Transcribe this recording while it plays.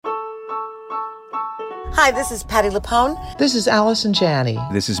Hi, this is Patti LuPone. This is Allison Janney.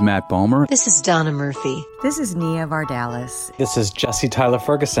 This is Matt Bomer. This is Donna Murphy. This is Nia Vardalis. This is Jesse Tyler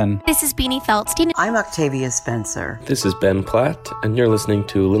Ferguson. This is Beanie Feldstein. I'm Octavia Spencer. This is Ben Platt, and you're listening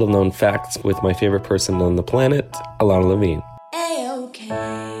to Little Known Facts with my favorite person on the planet, Alana Levine. A-OK.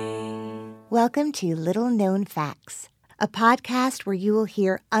 Welcome to Little Known Facts, a podcast where you will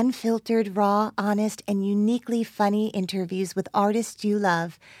hear unfiltered, raw, honest, and uniquely funny interviews with artists you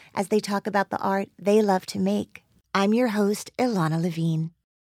love as they talk about the art they love to make. I'm your host, Alana Levine.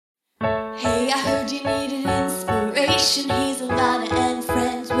 Hey, I heard you needed inspiration. Here's Alana and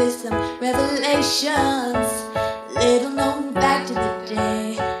friends with some revelations. Little known fact of the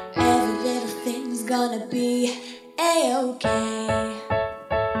day. Every little thing's gonna be A-OK.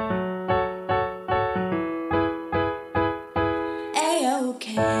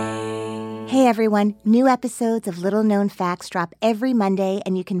 Hey everyone, new episodes of Little Known Facts drop every Monday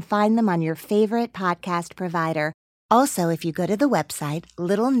and you can find them on your favorite podcast provider. Also, if you go to the website,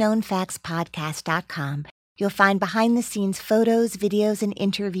 littleknownfactspodcast.com, you'll find behind-the-scenes photos, videos, and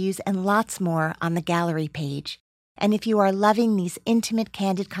interviews and lots more on the gallery page. And if you are loving these intimate,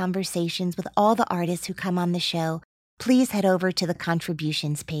 candid conversations with all the artists who come on the show, please head over to the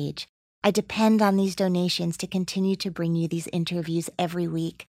contributions page. I depend on these donations to continue to bring you these interviews every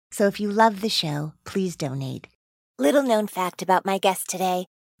week. So if you love the show, please donate. Little known fact about my guest today.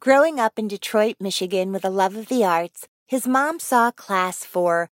 Growing up in Detroit, Michigan with a love of the arts, his mom saw a class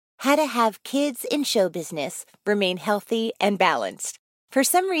for how to have kids in show business remain healthy and balanced. For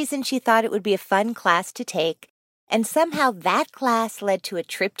some reason, she thought it would be a fun class to take, and somehow that class led to a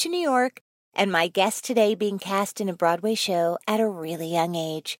trip to New York and my guest today being cast in a Broadway show at a really young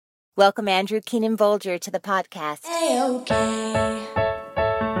age. Welcome Andrew Keenan-Bolger to the podcast. A-OK.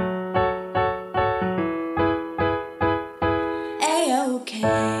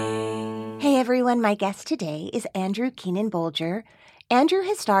 Hey everyone, my guest today is Andrew Keenan-Bolger. Andrew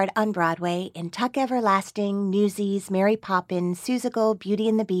has starred on Broadway in Tuck Everlasting, Newsies, Mary Poppins, Seussical, Beauty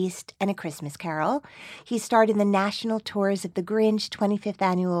and the Beast, and A Christmas Carol. He starred in the national tours of The Grinch, 25th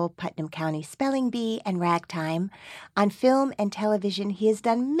Annual Putnam County Spelling Bee, and Ragtime. On film and television, he has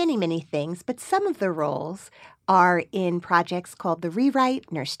done many, many things, but some of the roles are in projects called The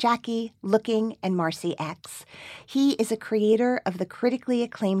Rewrite, Nurse Jackie, Looking, and Marcy X. He is a creator of the critically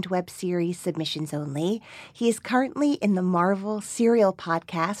acclaimed web series Submissions Only. He is currently in the Marvel serial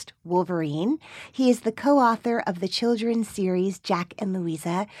podcast Wolverine. He is the co-author of the children's series Jack and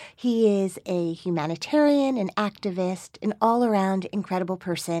Louisa. He is a humanitarian, an activist, an all-around incredible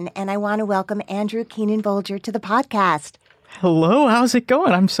person, and I want to welcome Andrew Keenan-Bolger to the podcast. Hello, how's it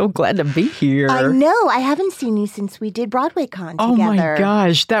going? I'm so glad to be here. I know. I haven't seen you since we did BroadwayCon together. Oh my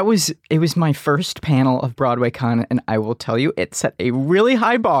gosh, it was my first panel of BroadwayCon, and I will tell you, it set a really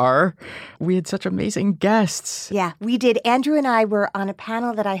high bar. We had such amazing guests. Yeah, we did. Andrew and I were on a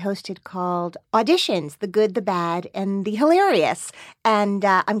panel that I hosted called Auditions, the Good, the Bad, and the Hilarious. And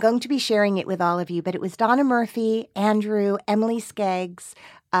I'm going to be sharing it with all of you, but it was Donna Murphy, Andrew, Emily Skeggs,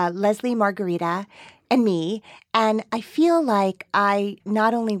 Leslie Margarita, and me. And I feel like I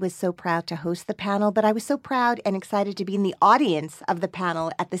not only was so proud to host the panel, but I was so proud and excited to be in the audience of the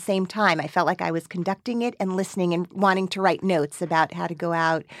panel at the same time. I felt like I was conducting it and listening and wanting to write notes about how to go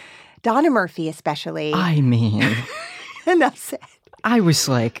out. Donna Murphy especially. I mean... Enough said. I was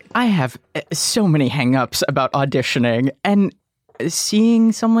like, I have so many hang-ups about auditioning, and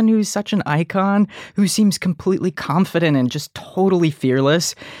seeing someone who's such an icon, who seems completely confident and just totally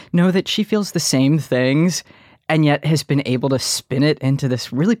fearless, know that she feels the same things and yet has been able to spin it into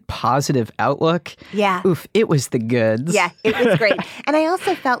this really positive outlook. Yeah. Oof, it was the goods. Yeah, it was great. And I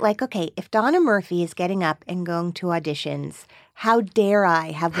also felt like, okay, if Donna Murphy is getting up and going to auditions, how dare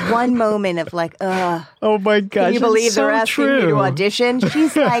I have one moment of like, ugh. Oh my gosh, can you believe they're asking me to audition?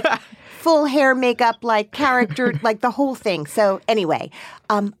 She's like... full hair, makeup, like character, like the whole thing. So anyway,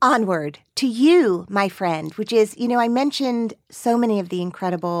 onward to you, my friend, which is, I mentioned so many of the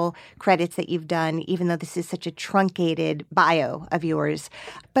incredible credits that you've done, even though this is such a truncated bio of yours.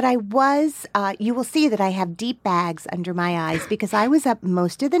 But you will see that I have deep bags under my eyes because I was up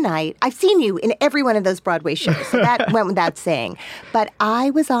most of the night. I've seen you in every one of those Broadway shows, so that went without saying. But I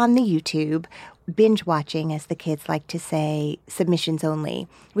was on the YouTube binge watching, as the kids like to say, Submissions Only,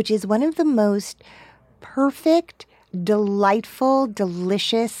 which is one of the most perfect, delightful,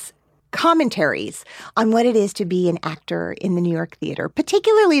 delicious commentaries on what it is to be an actor in the New York theater,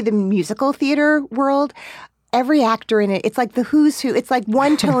 particularly the musical theater world. Every actor in it, it's like the who's who. It's like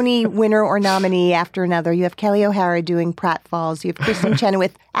one Tony winner or nominee after another. You have Kelly O'Hara doing Pratfalls. You have Kristen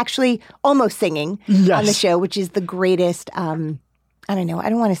Chenoweth actually almost singing on the show, which is the greatest I don't know. I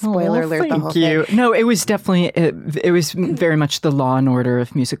don't want to spoiler alert the whole Thank you. thing. No, it was definitely, it was very much the Law and Order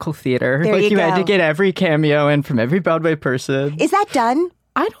of musical theater. There you had go. to get every cameo in from every Broadway person. Is that done?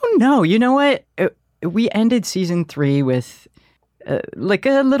 I don't know. You know what? We ended season 3 with like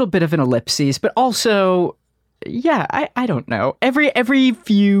a little bit of an ellipses, but also, yeah, I don't know. Every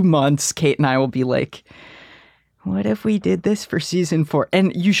few months, Kate and I will be like, what if we did this for season 4?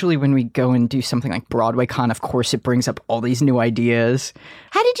 And usually when we go and do something like BroadwayCon, of course, it brings up all these new ideas.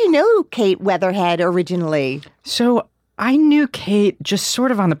 How did you know Kate Weatherhead originally? So I knew Kate just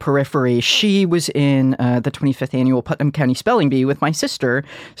sort of on the periphery. She was in the 25th annual Putnam County Spelling Bee with my sister.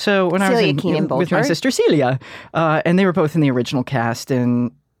 So when I was with my sister Celia, and they were both in the original cast.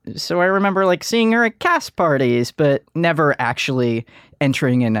 And so I remember like seeing her at cast parties, but never actually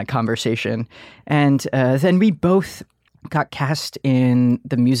entering in that conversation. And then we both got cast in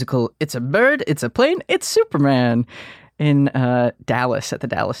the musical It's a Bird, It's a Plane, It's Superman in Dallas at the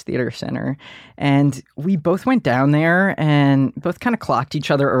Dallas Theater Center. And we both went down there and both kind of clocked each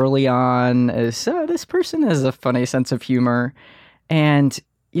other early on as, this person has a funny sense of humor. And,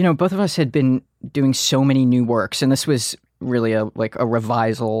 you know, both of us had been doing so many new works. And this was really a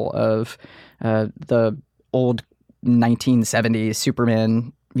revisal of the old 1970s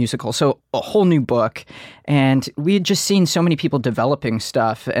Superman musical. So a whole new book. And we had just seen so many people developing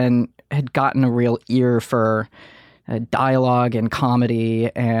stuff and had gotten a real ear for dialogue and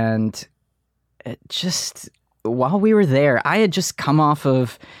comedy. And it just, while we were there, I had just come off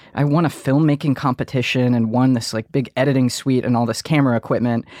of, I won a filmmaking competition and won this like big editing suite and all this camera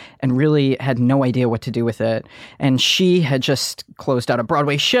equipment and really had no idea what to do with it. And she had just closed out a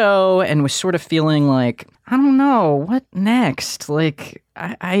Broadway show and was sort of feeling like, I don't know, what next? Like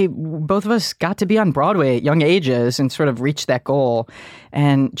I both of us got to be on Broadway at young ages and sort of reached that goal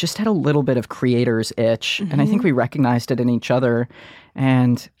and just had a little bit of creator's itch. Mm-hmm. And I think we recognized it in each other.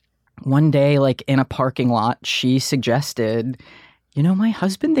 And one day, like in a parking lot, she suggested, you know, my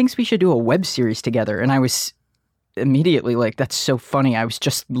husband thinks we should do a web series together. And I was immediately like, that's so funny. I was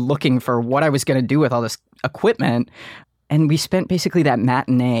just looking for what I was going to do with all this equipment. And we spent basically that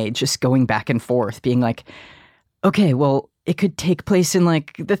matinee just going back and forth, being like, okay, well, it could take place in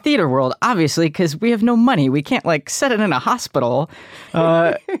like the theater world, obviously, because we have no money. We can't like set it in a hospital.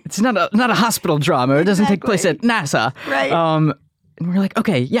 It's not a hospital drama. It doesn't take place at NASA. Right. And we're like,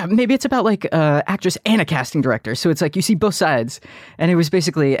 okay, yeah, maybe it's about like actress and a casting director. So it's like you see both sides. And it was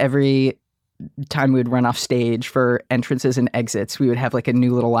basically every time we would run off stage for entrances and exits, we would have like a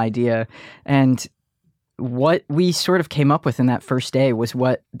new little idea. And what we sort of came up with in that first day was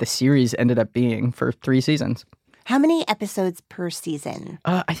what the series ended up being for 3 seasons. How many episodes per season?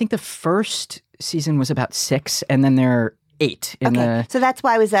 I think the first season was about 6, and then there are 8 in the... So that's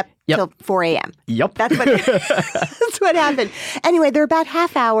why I was up till 4 a.m. Yep. That's what happened. Anyway, they're about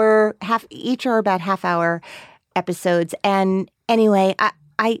each are about half-hour episodes. And anyway,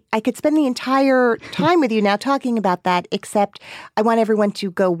 I could spend the entire time with you now talking about that, except I want everyone to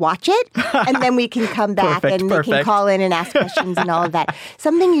go watch it, and then we can come back and they can call in and ask questions and all of that.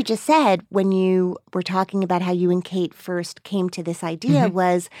 Something you just said when you were talking about how you and Kate first came to this idea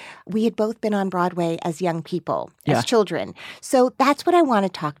was we had both been on Broadway as young people, as children. So that's what I want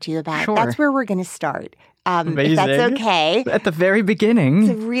to talk to you about. Sure. That's where we're going to start. Amazing. If that's okay. At the very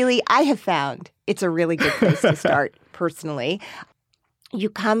beginning. I have found it's a really good place to start personally. You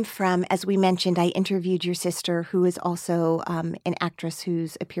come from, as we mentioned, I interviewed your sister, who is also an actress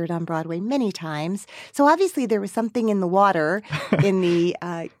who's appeared on Broadway many times. So obviously there was something in the water in the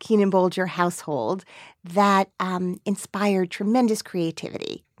Keenan-Bolger household that inspired tremendous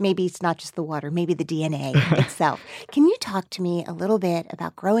creativity. Maybe it's not just the water, maybe the DNA itself. Can you talk to me a little bit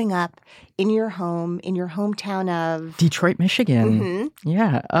about growing up in your home, in your hometown of... Detroit, Michigan. Mm-hmm.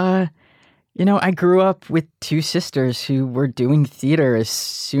 Yeah. You know, I grew up with 2 sisters who were doing theater as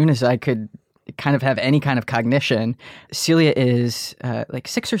soon as I could kind of have any kind of cognition. Celia is like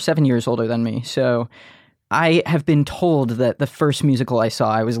 6 or 7 years older than me. So I have been told that the first musical I saw,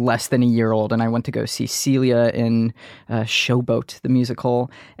 I was less than a year old, and I went to go see Celia in Showboat, the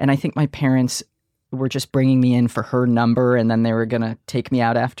musical. And I think my parents were just bringing me in for her number, and then they were going to take me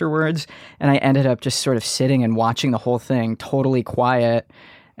out afterwards. And I ended up just sort of sitting and watching the whole thing, totally quiet.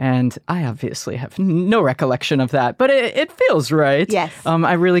 And I obviously have no recollection of that, but it feels right. Yes.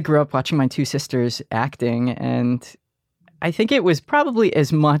 I really grew up watching my 2 sisters acting, and I think it was probably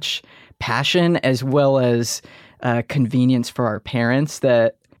as much passion as well as convenience for our parents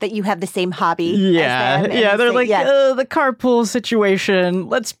that you have the same hobby. Yeah, they're like, the carpool situation,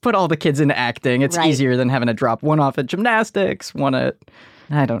 let's put all the kids into acting. It's easier than having to drop one off at gymnastics, one at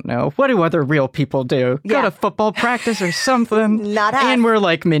I don't know. What do other real people do? Go Yeah. to football practice or something? Not us. And we're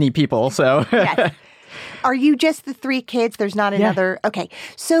like mini people, so. Yes. Are you just the three kids? There's not another? Okay.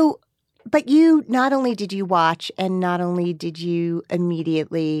 So, but you, not only did you watch and not only did you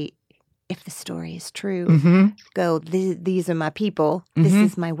immediately, if the story is true, go, these are my people. This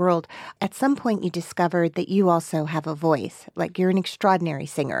is my world. At some point, you discovered that you also have a voice. Like you're an extraordinary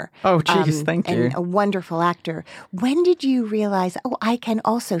singer. Oh, geez, thank you. And a wonderful actor. When did you realize, oh, I can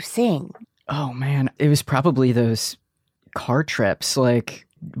also sing? Oh, man. It was probably those car trips. Like,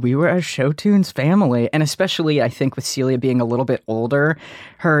 we were a show tunes family. And especially, I think, with Celia being a little bit older,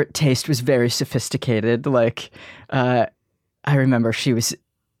 her taste was very sophisticated. Like, I remember she was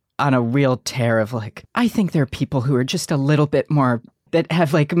on a real tear of like, I think there are people who are just a little bit more, that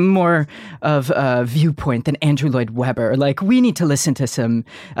have like more of a viewpoint than Andrew Lloyd Webber. Like, we need to listen to some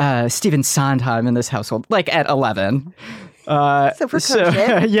Stephen Sondheim in this household, like at 11. So for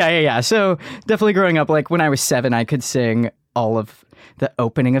coaching. Yeah. So definitely growing up, like when I was 7, I could sing all of the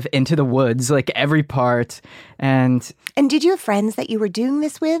opening of Into the Woods, like every part. And did you have friends that you were doing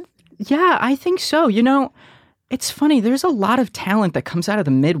this with? yeah, I think so. You know, it's funny. There's a lot of talent that comes out of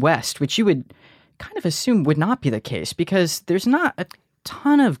the Midwest, which you would kind of assume would not be the case because there's not a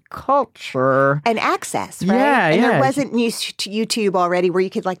ton of culture. And access, right? Yeah, and yeah. there wasn't news to YouTube already where you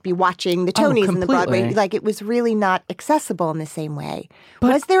could like be watching the Tonys and the Broadway. completely. Like it was really not accessible in the same way.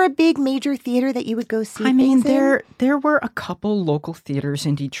 But- was there a big major theater that you would go see I mean, things in? there were a couple local theaters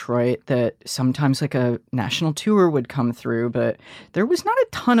in Detroit that sometimes like a national tour would come through, but there was not a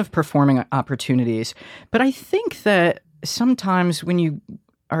ton of performing opportunities. But I think that sometimes when you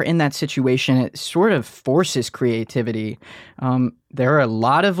are in that situation, it sort of forces creativity. There are a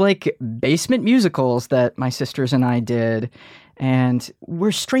lot of like basement musicals that my sisters and I did. And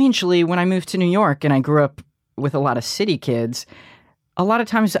we're strangely, when I moved to New York and I grew up with a lot of city kids, a lot of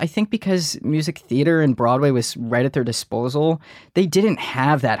times, I think because music theater and Broadway was right at their disposal, they didn't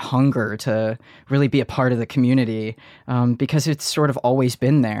have that hunger to really be a part of the community because it's sort of always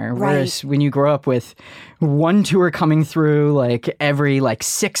been there. Right. Whereas when you grow up with one tour coming through like every like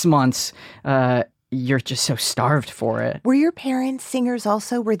 6 months, you're just so starved for it. Were your parents singers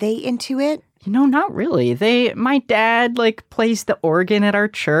also? Were they into it? You know, not really. My dad like plays the organ at our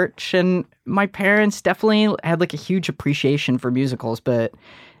church, and my parents definitely had like a huge appreciation for musicals, but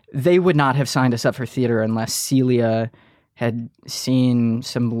they would not have signed us up for theater unless Celia had seen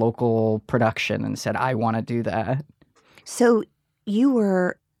some local production and said, I want to do that. So you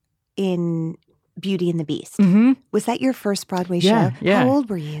were in Beauty and the Beast. Mm-hmm. Was that your first Broadway Yeah, show? yeah. How old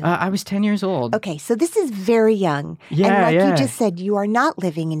were you? I was 10 years old. Okay, so this is very young. Yeah, and like yeah. you just said, you are not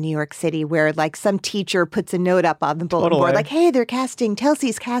living in New York City where like some teacher puts a note up on the bulletin board Totally. like, hey, they're casting,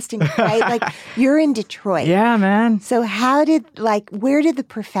 Telsey's casting, right? Like you're in Detroit. Yeah, man. So where did the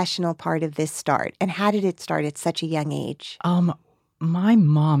professional part of this start? And how did it start at such a young age? My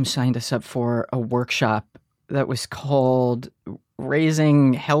mom signed us up for a workshop that was called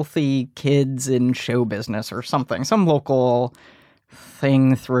Raising Healthy Kids in Show Business or something, some local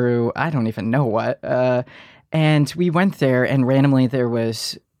thing through, I don't even know what. And we went there and randomly there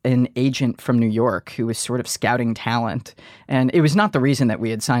was an agent from New York who was sort of scouting talent. And it was not the reason that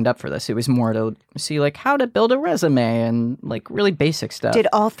we had signed up for this. It was more to see like how to build a resume and like really basic stuff. Did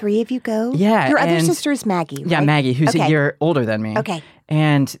all three of you go? Yeah, Your other and- sister is Maggie, Yeah, right? Maggie, who's Okay. a year older than me. Okay.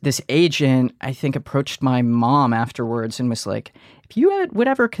 And this agent, I think, approached my mom afterwards and was like, if you would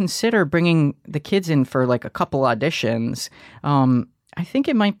ever consider bringing the kids in for like a couple auditions, I think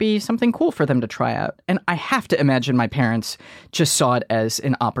it might be something cool for them to try out. And I have to imagine my parents just saw it as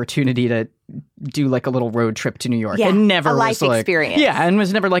an opportunity to do like a little road trip to New York. Yeah, and never a was life like, experience. Yeah, and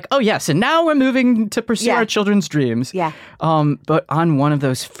was never like, oh yes, and now we're moving to pursue Yeah. our children's dreams. Yeah. But on one of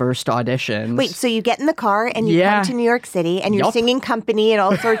those first auditions. Wait, so you get in the car and you Yeah. come to New York City and you're Yup. singing company and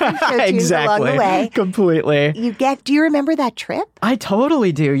all sorts of show tunes along the way. Completely. Do you remember that trip? I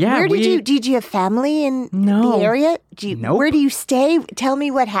totally do. Yeah. Where did you have family in No. the area? Nope. Where do you stay? Tell me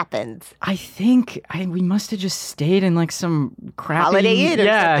what happens. I think we must have just stayed in like some crappy Holiday Inn or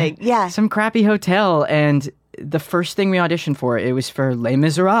something. Yeah. some crappy hotel. And the first thing we auditioned for, it was for Les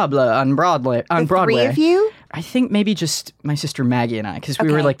Miserables on Broadway. The three of you? I think maybe just my sister Maggie and I, because we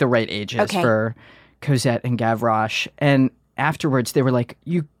were Okay. like the right ages Okay. for Cosette and Gavroche. And afterwards, they were like,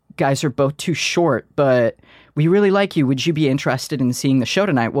 "You guys are both too short, but we really like you. Would you be interested in seeing the show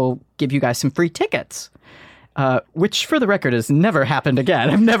tonight? We'll give you guys some free tickets." Which, for the record, has never happened again.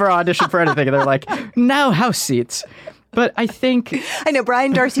 I've never auditioned for anything. And they're like, "No house seats." But I think I know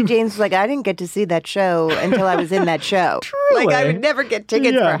Brian Darcy James was like, I didn't get to see that show until I was in that show. Truly. Like, I would never get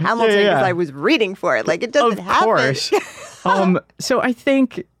tickets for Hamilton because I was reading for it. Like, it doesn't happen. Of course. So I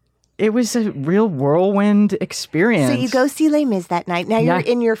think it was a real whirlwind experience. So you go see Les Mis that night. Now you're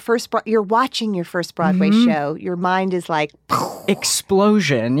in your you're watching your first Broadway show. Your mind is like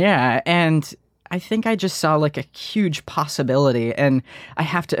explosion, yeah. And I think I just saw like a huge possibility, and I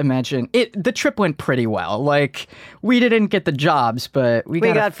have to imagine the trip went pretty well. Like, we didn't get the jobs, but we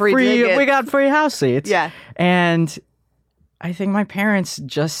got free tickets. We got free house seats. Yeah. And I think my parents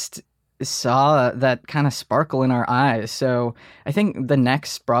just saw that kind of sparkle in our eyes. So I think the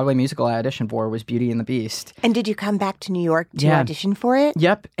next Broadway musical I auditioned for was Beauty and the Beast. And did you come back to New York to audition for it?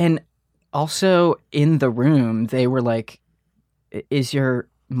 Yep. And also in the room, they were like, is your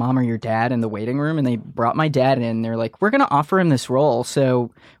mom or your dad in the waiting room? And they brought my dad in. They're like, we're going to offer him this role.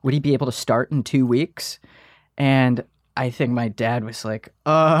 So would he be able to start in 2 weeks? And I think my dad was like,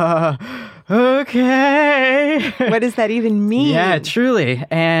 okay. What does that even mean? Yeah, truly.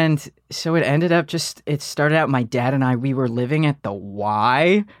 And so it ended up it started out, my dad and I, we were living at the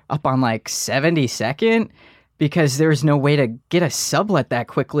Y up on like 72nd because there's no way to get a sublet that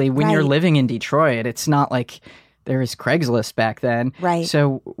quickly when you're living in Detroit. It's not like there was Craigslist back then. Right.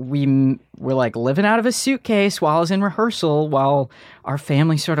 So we were like living out of a suitcase while I was in rehearsal, while our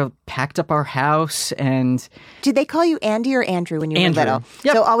family sort of packed up our house. And did they call you Andy or Andrew when you were little?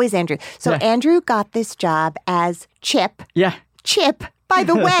 Yep. So always Andrew. So Andrew got this job as Chip. Yeah. Chip. By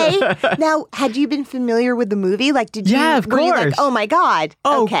the way, now, had you been familiar with the movie? Like, did you? Yeah, of were you like, course. oh my God.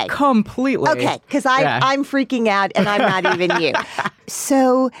 Oh, okay. Completely. Okay, because I'm freaking out and I'm not even you.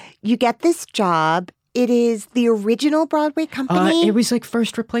 So you get this job. It is the original Broadway company? It was like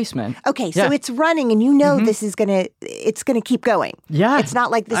first replacement. Okay, so it's running and you know this is it's gonna keep going. Yeah. It's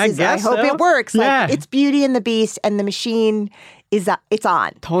not like I guess hope so. it works. Yeah. Like, it's Beauty and the Beast and the machine it's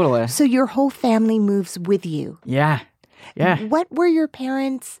on. Totally. So your whole family moves with you. Yeah. Yeah. What were your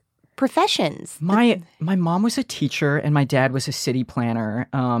parents' professions? My mom was a teacher and my dad was a city planner.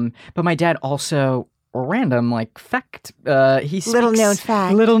 But my dad also, random like fact, he speaks,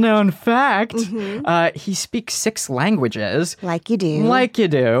 Little known fact. He speaks 6 languages. Like you do. Like you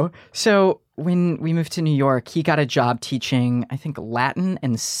do. So when we moved to New York, he got a job teaching, I think, Latin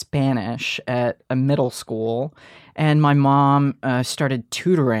and Spanish at a middle school. And my mom started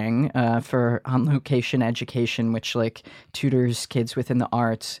tutoring for on-location education, which like tutors kids within the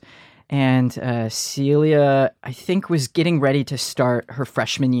arts. And Celia, I think, was getting ready to start her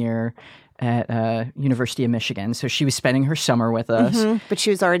freshman year at University of Michigan. So she was spending her summer with us. Mm-hmm. But she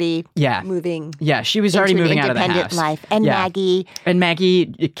was already moving. Yeah, she was already moving out of the house. Independent life. And Maggie. And Maggie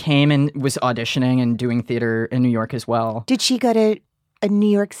came and was auditioning and doing theater in New York as well. Did she go to a New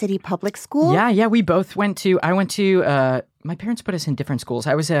York City public school? Yeah, we both went to, my parents put us in different schools.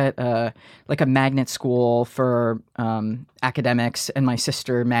 I was at like a magnet school for academics, and my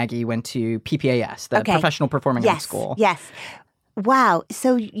sister Maggie went to PPAS, the Professional Performing Arts School. Yes. Wow.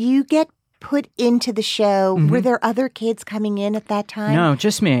 So you get put into the show. Mm-hmm. Were there other kids coming in at that time? No,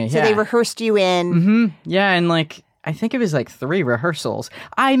 just me. So they rehearsed you in. Mm-hmm. Yeah, and like, I think it was like 3 rehearsals.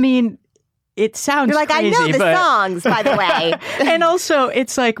 I mean, it sounds You're like, crazy, I know the songs, by the way. And also,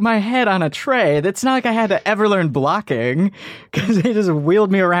 it's like my head on a tray. That's not like I had to ever learn blocking because they just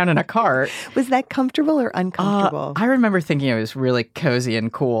wheeled me around in a cart. Was that comfortable or uncomfortable? I remember thinking it was really cozy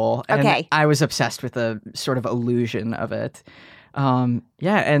and cool. And I was obsessed with the sort of illusion of it. And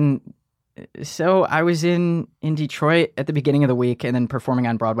so I was in Detroit at the beginning of the week and then performing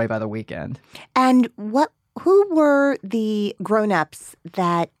on Broadway by the weekend. And who were the grown-ups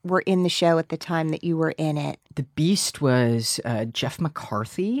that were in the show at the time that you were in it? The Beast was Jeff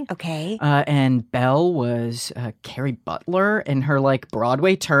McCarthy. Okay. And Belle was Carrie Butler in her like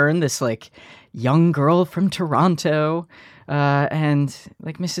Broadway turn, this like young girl from Toronto. And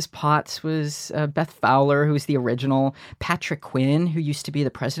like Mrs. Potts was Beth Fowler, who was the original. Patrick Quinn, who used to be the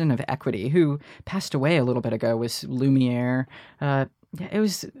president of Equity, who passed away a little bit ago, was Lumiere. It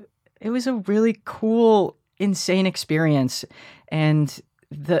was a really cool, insane experience. And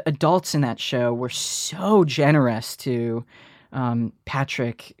the adults in that show were so generous to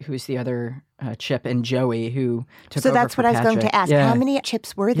Patrick, who's the other Chip, and Joey, who took over. So that's for what I was going Patrick. to ask. Yeah. How many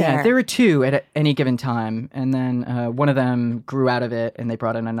Chips were there? Yeah, there were 2 at any given time. And then one of them grew out of it and they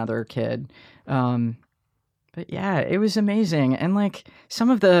brought in another kid. But yeah, it was amazing. And like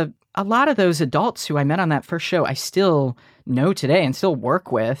a lot of those adults who I met on that first show, I still know today and still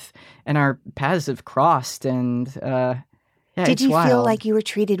work with, and our paths have crossed. And did you wild. feel like you were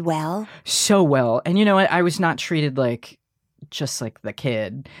treated well? So well. And you know what? I was not treated like just like the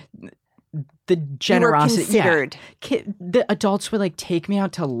kid. the generosity. considered. Yeah. The adults would like take me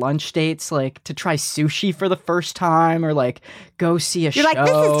out to lunch dates, like to try sushi for the first time, or like go see a show. You're like,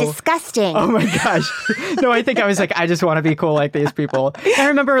 this is disgusting. Oh my gosh. No, I think I was like, I just want to be cool like these people. I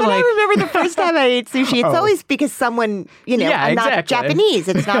remember But like, I remember the first time I ate sushi. It's always because someone, Yeah, I'm not exactly. Japanese.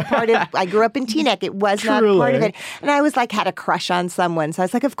 It's not part of, I grew up in Teaneck. It was not part of Truly. it. And I was like, had a crush on someone. So I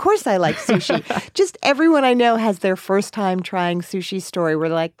was like, of course I like sushi. Just everyone I know has their first time trying sushi story where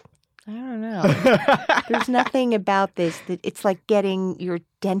they're like, I don't know. There's nothing about this that it's like getting your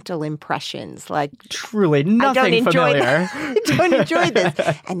dental impressions. Like, truly I don't nothing enjoy familiar. I don't enjoy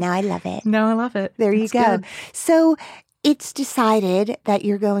this. And now I love it. No, I love it. There you It's go. good. So it's decided that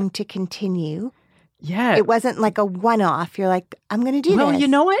you're going to continue. Yeah. It wasn't like a one-off. You're like, I'm going to do Well, this. you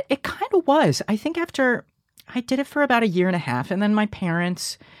know what? It kind of was. I think after I did it for about a year and a half, and then my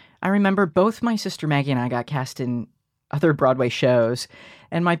parents, I remember both my sister Maggie and I got cast in other Broadway shows,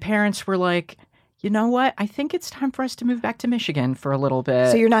 and my parents were like, you know what? I think it's time for us to move back to Michigan for a little bit.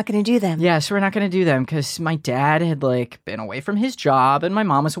 So you're not going to do them. Yeah, so we're not going to do them because my dad had like been away from his job and my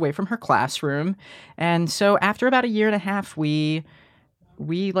mom was away from her classroom. And so after about a year and a half, we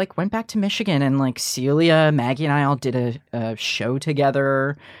like went back to Michigan, and like Celia, Maggie, and I all did a show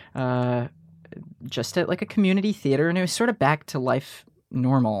together, just at like a community theater, and it was sort of back to life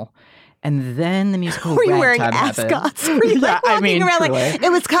normal. And then the musical Were you wearing Ragtime happened. ascots? Were you like Yeah, I walking mean, around truly. like,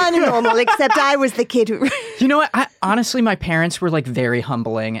 it was kind of normal, except I was the kid who... You know what? Honestly, my parents were like very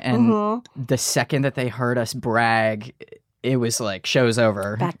humbling, and Mm-hmm. the second that they heard us brag, it was like, show's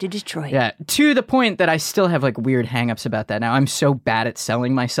over. Back to Detroit. Yeah, to the point that I still have like weird hangups about that now. I'm so bad at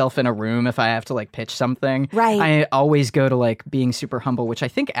selling myself in a room if I have to like pitch something. Right. I always go to like being super humble, which I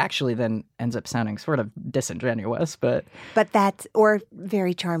think actually then ends up sounding sort of disingenuous, but But that's, or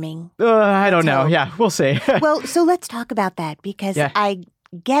very charming. I don't know. hope. Yeah, we'll see. Well, so let's talk about that because Yeah. I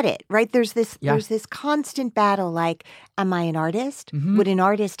get it, right? There's this Yeah. there's this constant battle like, am I an artist? Mhm. Would an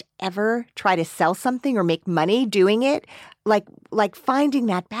artist ever try to sell something or make money doing it? Like finding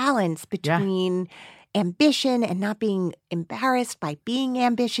that balance between ambition and not being embarrassed by being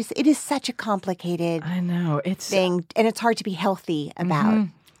ambitious. It is such a complicated I know. It's thing, and it's hard to be healthy about. Mhm.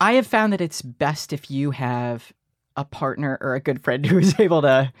 I have found that it's best if you have a partner or a good friend who is able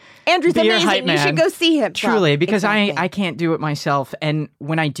to Andrew's Be your hype amazing. You should man. go see him. truly, because Exactly. I can't do it myself, and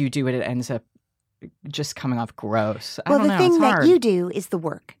when I do it, it ends up just coming off gross. I Well, don't the know. thing It's that hard. you do is the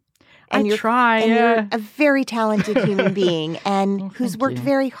work. I try, and yeah. you're a very talented human being and Well, who's thank worked you.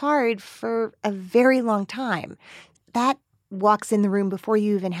 very hard for a very long time. That walks in the room before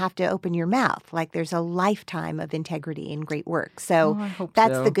you even have to open your mouth. Like there's a lifetime of integrity and great work. So Oh, I hope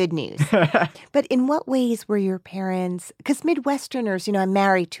that's so. the good news. But in what ways were your parents, because Midwesterners, I'm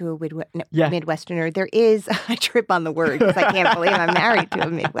married to a Yeah. Midwesterner. There is, I trip on the word because I can't believe I'm married to a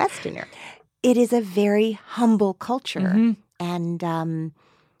Midwesterner. It is a very humble culture. Mhm. And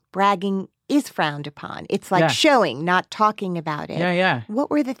bragging is frowned upon. It's like Yeah. showing, not talking about it. Yeah. What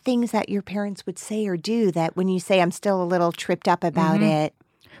were the things that your parents would say or do that when you say, I'm still a little tripped up about Mhm. it?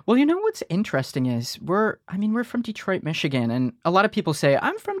 Well, you know what's interesting is we're from Detroit, Michigan, and a lot of people say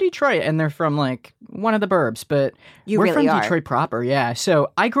I'm from Detroit, and they're from like one of the burbs, but You we're really from are. Detroit proper, yeah.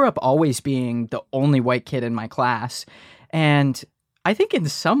 So I grew up always being the only white kid in my class, and I think in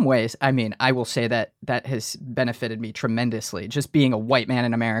some ways, I will say that has benefited me tremendously. Just being a white man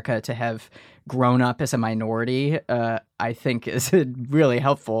in America, to have grown up as a minority, I think is really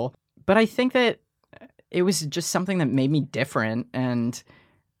helpful. But I think that it was just something that made me different, and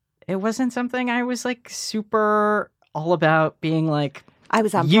it wasn't something I was like super all about being like, I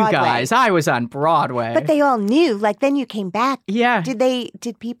was on you Broadway. guys, I was on Broadway. But they all knew. Like then you came back. yeah.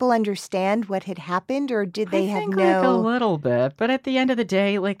 Did people understand what had happened, or did they I have think like a no? little bit, but at the end of the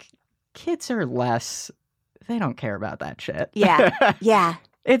day, like kids are less. They don't care about that shit. Yeah, yeah.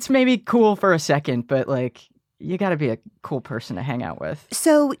 It's maybe cool for a second, but like you got to be a cool person to hang out with.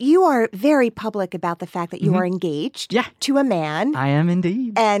 So you are very public about the fact that you Mhm. are engaged Yeah. to a man, I am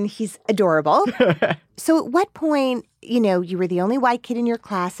indeed. and he's adorable. So at what point, you were the only white kid in your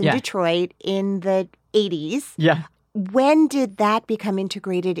class in Yeah. Detroit in the 80s. Yeah. When did that become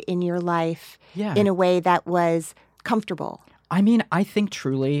integrated in your life Yeah. in a way that was comfortable? I think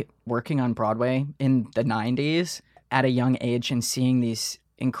truly working on Broadway in the 90s at a young age and seeing these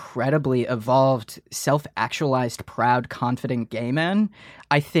incredibly evolved, self-actualized, proud, confident gay men,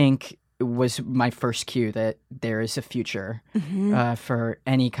 I think was my first cue that there is a future for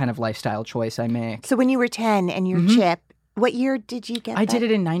any kind of lifestyle choice I make. So when you were 10 and your chip, what year did you get I that? did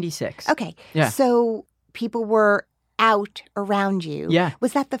it in 96. Okay. Yeah. So people were out around you. Yeah.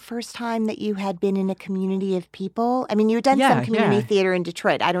 Was that the first time that you had been in a community of people? I mean, you had done some community theater in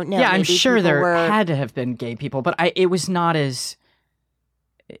Detroit. I don't know. Yeah, I'm Maybe sure people there had to have been gay people, but it was not as...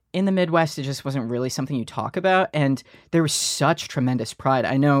 In the Midwest, it just wasn't really something you talk about, and there was such tremendous pride.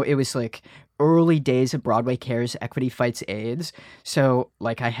 I know it was like early days of Broadway Cares, Equity Fights AIDS, so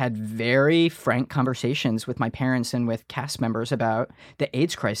like I had very frank conversations with my parents and with cast members about the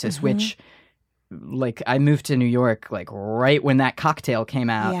AIDS crisis, which like I moved to New York like right when that cocktail came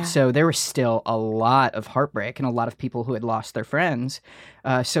out, so there was still a lot of heartbreak and a lot of people who had lost their friends,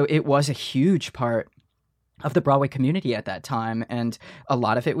 so it was a huge part of the Broadway community at that time, and a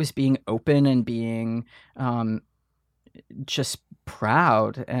lot of it was being open and being just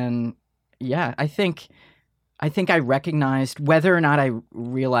proud. And yeah, I think I recognized, whether or not I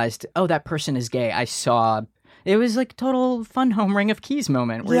realized, oh, that person is gay, I saw it was like total fun home ring of keys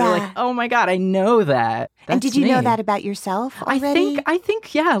moment where you're like, oh my God, I know that. And did you know that about yourself already? I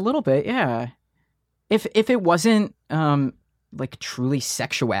think yeah, a little bit, yeah. If it wasn't like truly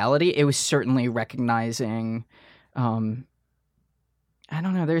sexuality, it was certainly recognizing, I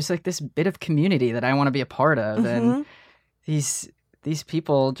don't know, there's like this bit of community that I want to be a part of. And these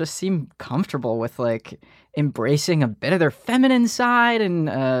people just seem comfortable with like embracing a bit of their feminine side. And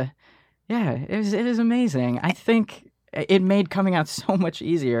yeah, it was amazing. I think it made coming out so much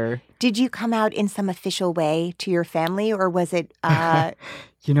easier. Did you come out in some official way to your family, or was it...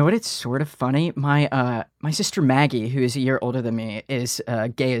 You know what? It's sort of funny. My sister Maggie, who is a year older than me, is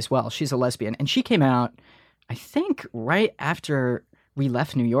gay as well. She's a lesbian. And she came out, I think, right after we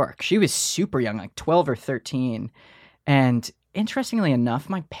left New York. She was super young, like 12 or 13. And interestingly enough,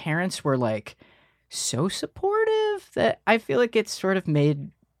 my parents were like so supportive that I feel like it sort of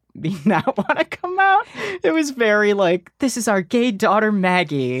made me not want to come out. It was very like, this is our gay daughter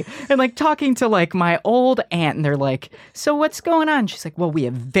Maggie, and like talking to like my old aunt, and they're like, so what's going on? She's like, well, we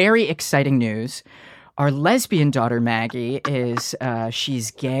have very exciting news. Our lesbian daughter Maggie is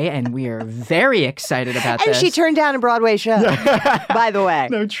she's gay, and we are very excited about this. And she turned down a Broadway show, by the way.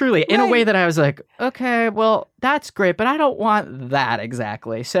 No, truly, in a way that I was like, okay, well, that's great, but I don't want that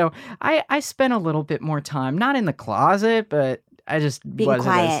exactly. So I spent a little bit more time, not in the closet, but I just being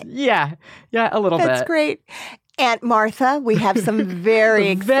wasn't quiet. Yeah, a little bit. That's great. Aunt Martha, we have some very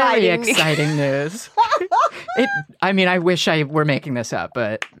exciting news. I wish I were making this up,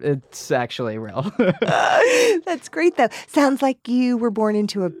 but it's actually real. That's great, though. Sounds like you were born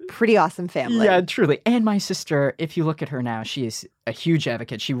into a pretty awesome family. Yeah, truly. And my sister, if you look at her now, she is a huge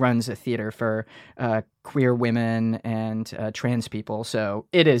advocate. She runs a theater for queer women and trans people. So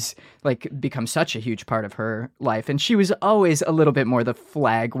it has like become such a huge part of her life. And she was always a little bit more the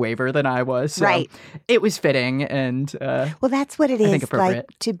flag waver than I was. So right. It was fitting. And well, that's what it is like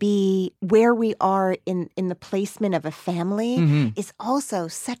to be where we are in the placement of a family is also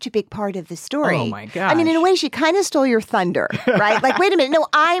such a big part of the story. Oh my gosh. I mean, in a way, she kind of stole your thunder, right? Like, wait a minute. No,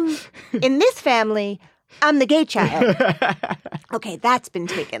 I'm in this family. I'm the gay child. Okay, that's been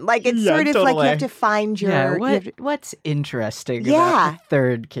taken. Like, it's sort of like you have to find your... what's interesting about the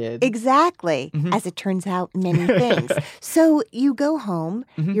third kid? Exactly. As it turns out, many things. So you go home.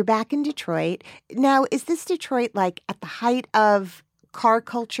 You're back in Detroit. Now, is this Detroit, like, at the height of car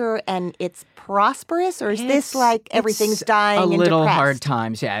culture and it's prosperous? Or is this like everything's dying and depressed? A little hard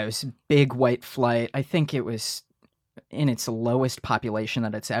times. Yeah, it was big white flight. I think it was in its lowest population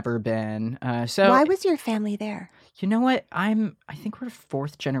that it's ever been. So why was your family there? You know what? I think we're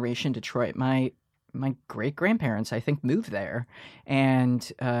fourth generation Detroit. My great grandparents, I think, moved there,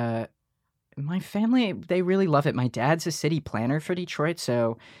 and my family, they really love it. My dad's a city planner for Detroit,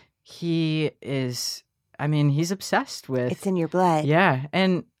 so he is. I mean, he's obsessed with. It's in your blood. Yeah,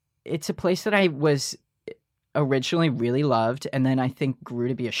 and it's a place that I was originally really loved, and then I think grew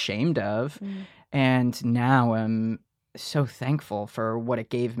to be ashamed of, and now I'm so thankful for what it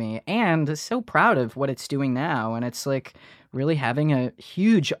gave me and so proud of what it's doing now. And it's like really having a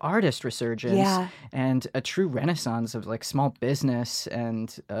huge artist resurgence and a true renaissance of like small business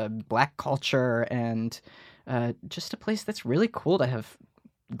and Black culture and just a place that's really cool to have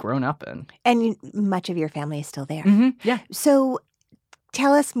grown up in. And much of your family is still there. Yeah. So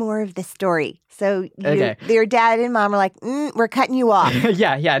tell us more of the story. So your dad and mom are like, we're cutting you off.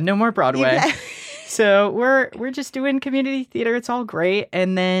 Yeah. No more Broadway. So we're just doing community theater. It's all great.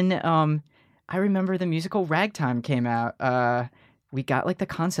 And then I remember the musical Ragtime came out. We got like the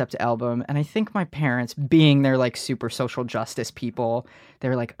concept album. And I think my parents, being their like super social justice people, they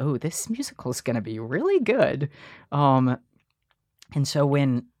were like, oh, this musical is going to be really good. And so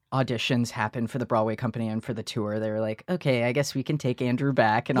when auditions happened for the Broadway company and for the tour, they were like, okay, I guess we can take Andrew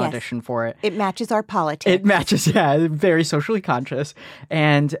back and Yes. audition for it. It matches our politics. It matches, yeah, very socially conscious.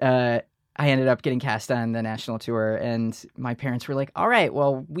 And I ended up getting cast on the national tour, and my parents were like, all right,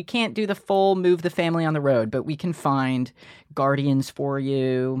 well, we can't do the full move the family on the road, but we can find guardians for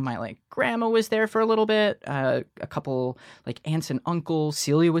you. My grandma was there for a little bit, a couple aunts and uncles.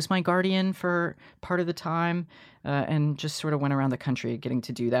 Celia was my guardian for part of the time, and just sort of went around the country getting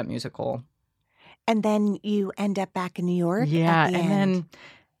to do that musical. And then you end up back in New York. Yeah, at the and end.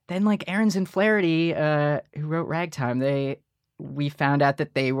 then Ahrens and Flaherty, who wrote Ragtime, we found out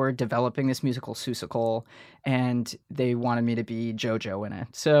that they were developing this musical Seussical, and they wanted me to be JoJo in it.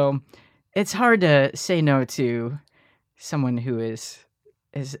 So it's hard to say no to someone who is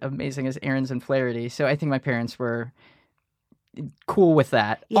as amazing as Ahrens and Flaherty. So I think my parents were cool with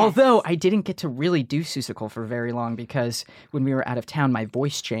that. Yes. Although I didn't get to really do Seussical for very long, because when we were out of town, my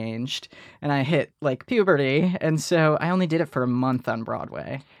voice changed and I hit puberty. And so I only did it for a month on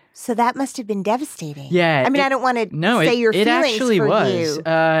Broadway. So that must have been devastating. Yeah. I mean, I don't want to say your feelings it actually for was. you.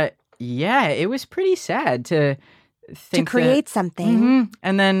 Yeah, it was pretty sad to think to create something. Mhm.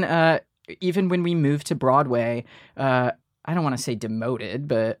 And then even when we moved to Broadway, I don't want to say demoted,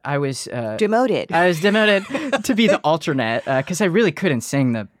 but I was Demoted. I was demoted to be the alternate because I really couldn't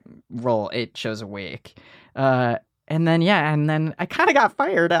sing the role 8 shows a week. And then I kind of got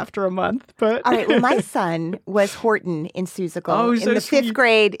fired after a month. But All right. Well, my son was Horton in Seussical Oh, in so the fifth sweet.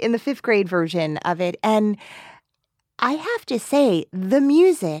 grade, in the 5th grade version of it, and I have to say the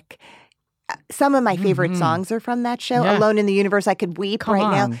music. Some of my favorite songs are from that show. Yeah. Alone in the Universe, I Could Weep Come right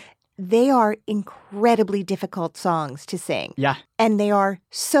on. now. They are incredibly difficult songs to sing. Yeah, And they are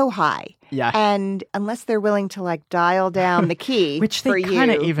so high. yeah. And unless they're willing to dial down the key, Which for they you, kind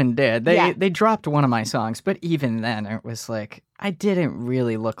of even did. Yeah. They dropped one of my songs, but even then it was I didn't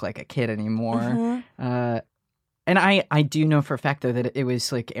really look like a kid anymore. Mhm. And I do know for a fact, though, that it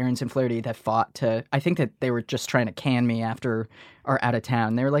was Ahrens and Flaherty that fought to... I think that they were just trying to can me after our out of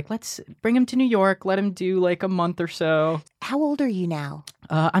town. They were like, let's bring him to New York, let him do a month or so. How old are you now?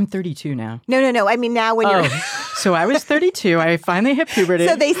 I'm 32 now. No. I mean, now when you're. So I was 32. I finally hit puberty.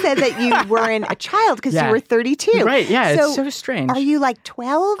 So they said that you weren't a child because Yeah. you were 32. Right, yeah, it's so strange. Are you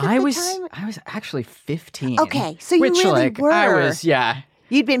 12 at I the was time? I was actually 15. Okay, so you which, really were. I was, yeah.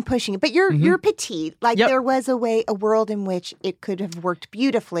 You'd been pushing it, but you're petite. Yep. There was a world in which it could have worked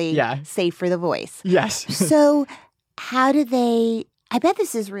beautifully, Yeah. save for the voice. Yes. So how do they... I bet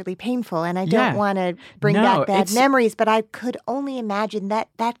this is really painful, and I don't Yeah. want to bring No, back bad it's- memories, but I could only imagine that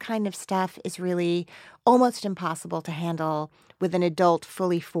that kind of stuff is really almost impossible to handle with an adult,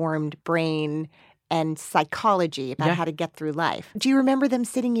 fully formed brain and psychology about Yeah. how to get through life. Do you remember them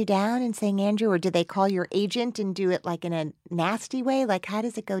sitting you down and saying, Andrew, or did they call your agent and do it in a nasty way? How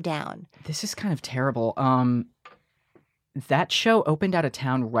does it go down? This is kind of terrible. That show opened out of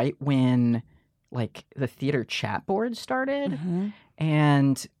town right when the theater chat board started.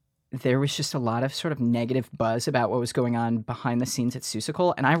 And there was just a lot of sort of negative buzz about what was going on behind the scenes at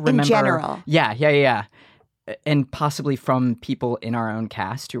Seussical. And I remember... general. Yeah. And possibly from people in our own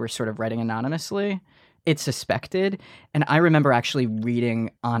cast who were sort of writing anonymously. It's suspected. And I remember actually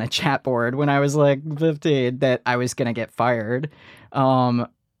reading on a chat board when I was 15 that I was going to get fired.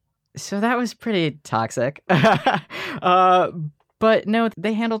 So that was pretty toxic. But no,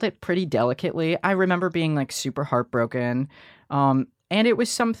 they handled it pretty delicately. I remember being super heartbroken. And it was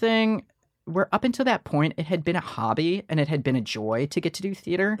something where up until that point, it had been a hobby and it had been a joy to get to do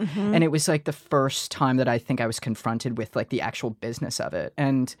theater. And it was the first time that I think I was confronted with the actual business of it.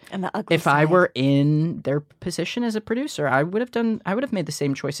 And And the ugly if I side. were in their position as a producer, I would have made the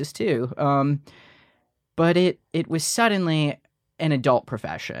same choices too. But it was suddenly an adult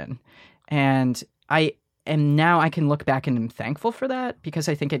profession. And now I can look back and I'm thankful for that, because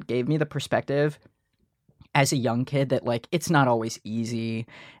I think it gave me the perspective as a young kid that it's not always easy,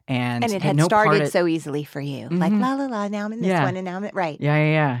 and it had no part started of- so easily for you. La la la, now I'm in this Yeah. one and now I'm right.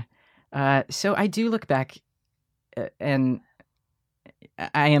 Yeah. So I do look back, and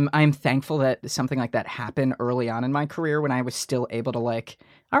I'm thankful that something like that happened early on in my career when I was still able to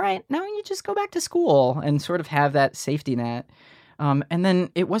all right, now you just go back to school and sort of have that safety net. And then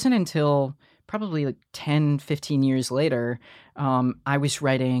it wasn't until probably 10, 15 years later, I was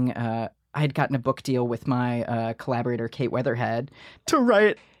writing. I had gotten a book deal with my collaborator, Kate Weatherhead, to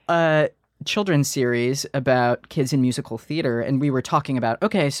write a children's series about kids in musical theater. And we were talking about,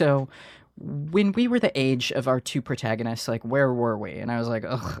 okay, so when we were the age of our two protagonists, where were we? And I was like,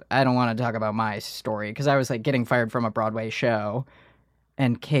 ugh, I don't want to talk about my story, because I was getting fired from a Broadway show.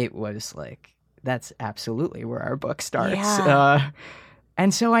 And Kate was like, that's absolutely where our book starts. Yeah.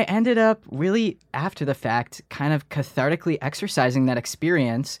 And so I ended up really, after the fact, kind of cathartically exercising that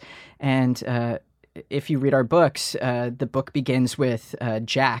experience. And if you read our books, the book begins with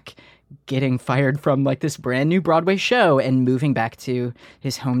Jack getting fired from like this brand new Broadway show and moving back to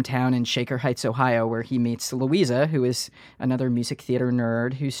his hometown in Shaker Heights, Ohio, where he meets Louisa, who is another music theater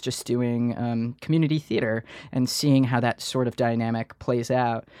nerd who's just doing community theater, and seeing how that sort of dynamic plays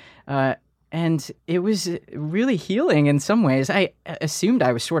out. And it was really healing in some ways. I assumed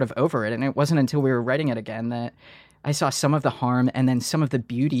I was sort of over it, and it wasn't until we were writing it again that I saw some of the harm and then some of the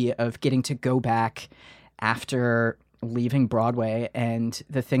beauty of getting to go back after leaving Broadway. And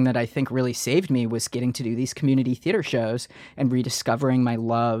the thing that I think really saved me was getting to do these community theater shows and rediscovering my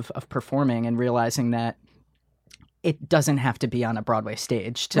love of performing and realizing that it doesn't have to be on a Broadway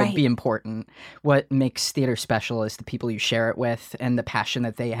stage to be important. What makes theater special is the people you share it with and the passion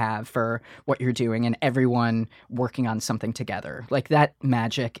that they have for what you're doing and everyone working on something together. Like that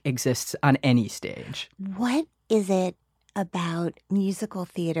magic exists on any stage. What is it about musical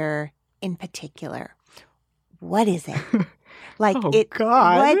theater in particular? What is it? Like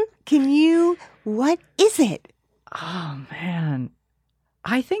God. What is it? Oh, man.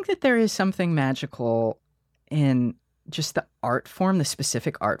 I think that there is something magical in just the art form, the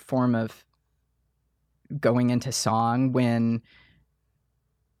specific art form of going into song when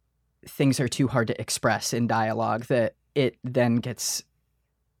things are too hard to express in dialogue, that it then gets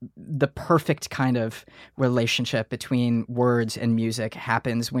the perfect kind of relationship between words and music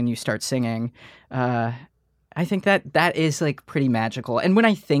happens when you start singing. I think that is like pretty magical. And when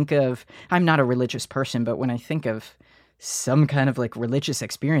I think of, I'm not a religious person, but when I think of some kind of like religious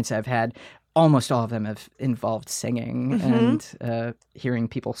experience I've had, almost all of them have involved singing and hearing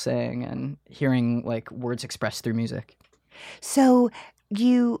people sing and hearing like words expressed through music. So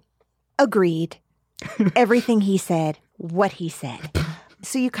you agreed everything he said, what he said.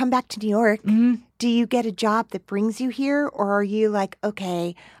 So you come back to New York. Mm-hmm. Do you get a job that brings you here, or are you like,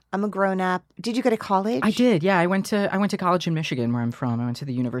 okay, I'm a grown up? Did you go to college? I did. Yeah, I went to college in Michigan, where I'm from. I went to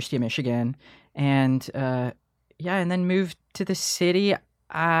the University of Michigan, and and then moved to the city.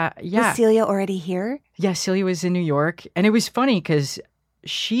 Was Celia already here? Yeah, Celia was in New York. And it was funny because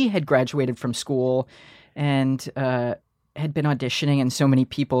she had graduated from school and had been auditioning, and so many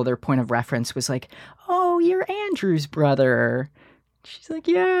people, their point of reference was like, oh, you're Andrew's brother. She's like,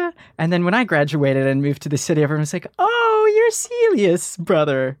 yeah. And then when I graduated and moved to the city, everyone was like, oh, you're Celia's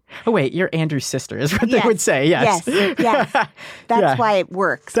brother. Oh, wait, you're Andrew's sister is what they would say. Yes. That's why it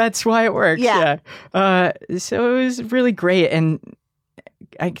works. That's why it works. Yeah. So it was really great. And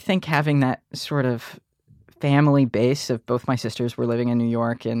I think having that sort of family base of both my sisters were living in New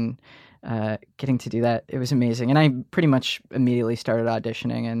York and getting to do that, it was amazing. And I pretty much immediately started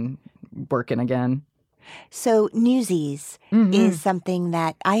auditioning and working again. So Newsies is something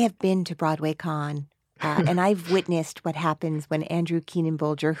that I have been to Broadway Con, and I've witnessed what happens when Andrew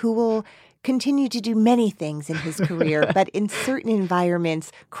Keenan-Bolger, who will continue to do many things in his career, but in certain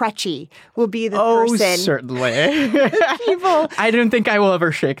environments, Crutchy will be the person. Oh, certainly. I don't think I will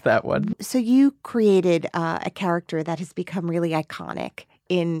ever shake that one. So you created a character that has become really iconic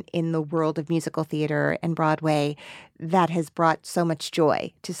in the world of musical theater and Broadway that has brought so much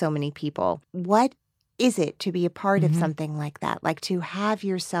joy to so many people. What is it to be a part of something like that? Like to have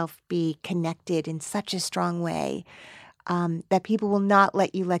yourself be connected in such a strong way that people will not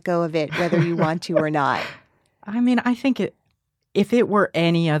let you let go of it, whether you want to or not? I mean, I think if it were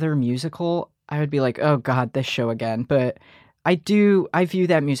any other musical, I would be like, oh God, this show again. But I view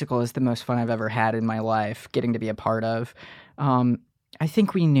that musical as the most fun I've ever had in my life, getting to be a part of. I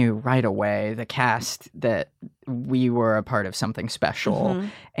think we knew right away, the cast, that we were a part of something special.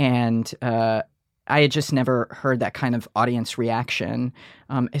 And I had just never heard that kind of audience reaction,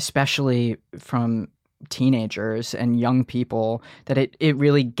 especially from teenagers and young people, that it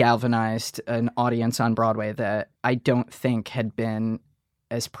really galvanized an audience on Broadway that I don't think had been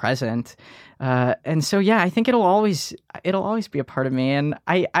as present. And so, yeah, I think it'll always be a part of me. And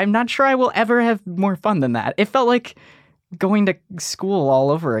I'm not sure I will ever have more fun than that. It felt like going to school all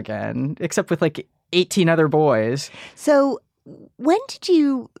over again, except with like 18 other boys. So when did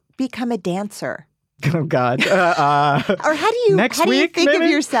you become a dancer? Oh, God. Or how do you think maybe?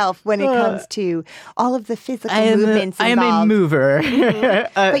 Of yourself when it comes to all of the physical movements involved? I am a mover.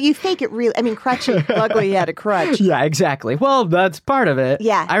 But you fake it really. I mean, crutchy. Luckily, you had a crutch. Yeah, exactly. Well, that's part of it.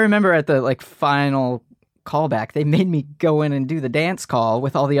 Yeah. I remember at the final callback. They made me go in and do the dance call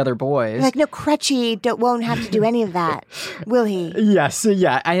with all the other boys. Like, no, Crutchy won't have to do any of that, will he? Yes,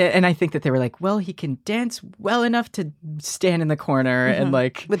 yeah. I think that they were like, well, he can dance well enough to stand in the corner and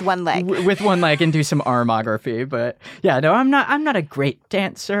like With one leg. with one leg and do some armography. But yeah, no, I'm not a great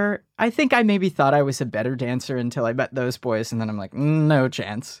dancer. I think I maybe thought I was a better dancer until I met those boys, and then I'm like, no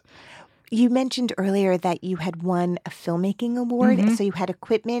chance. You mentioned earlier that you had won a filmmaking award, so you had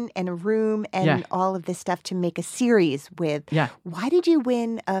equipment and a room and all of this stuff to make a series with. Yeah. Why did you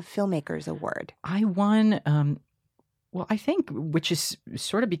win a filmmaker's award? I won, well, I think, which is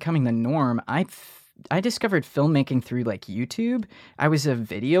sort of becoming the norm. I discovered filmmaking through like YouTube. I was a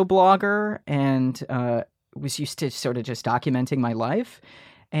video blogger and was used to sort of just documenting my life.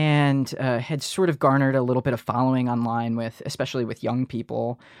 And had sort of garnered a little bit of following online especially with young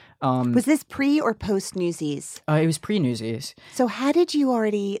people. Was this pre or post Newsies? It was pre-Newsies. So how did you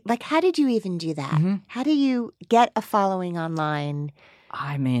even do that? How do you get a following online?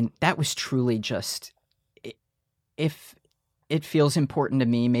 I mean, that was truly just, if it feels important to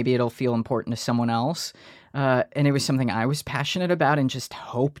me, maybe it'll feel important to someone else. And it was something I was passionate about and just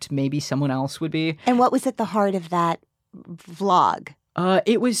hoped maybe someone else would be. And what was at the heart of that vlog?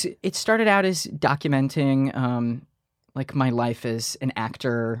 It started out as documenting, like my life as an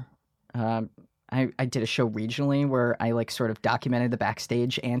actor. I did a show regionally where I like sort of documented the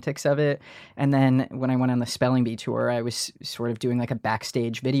backstage antics of it. And then when I went on the Spelling Bee tour, I was sort of doing like a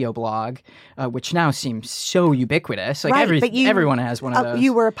backstage video blog, which now seems so ubiquitous. Like everyone has one of those.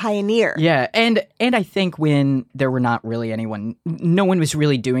 You were a pioneer. Yeah. And I think when there were not really no one was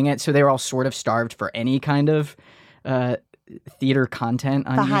really doing it. So they were all sort of starved for any kind of, theater content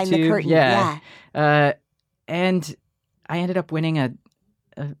on Behind YouTube. The curtain, and I ended up winning a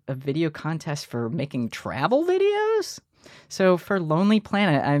video contest for making travel videos. So for Lonely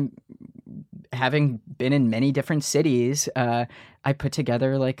Planet, I'm having been in many different cities. I put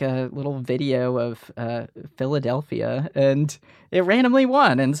together like a little video of Philadelphia, and it randomly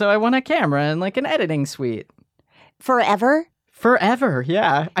won. And so I won a camera and like an editing suite. Forever? Forever,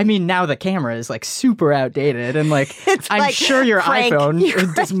 yeah. I mean, now the camera is like super outdated, and like I'm like, sure your Frank,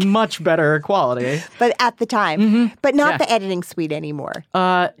 iPhone does much better quality. But at the time, but not the editing suite anymore.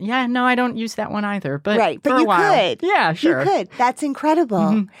 Yeah, no, I don't use that one either. But right, but for you a while, could. Yeah, sure, you could. That's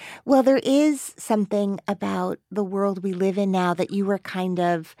incredible. Well, there is something about the world we live in now that you were kind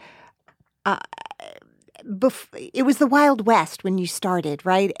of. It was the Wild West when you started,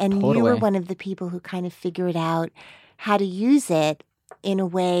 right? And you were one of the people who kind of figured out how to use it in a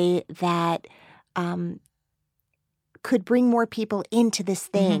way that could bring more people into this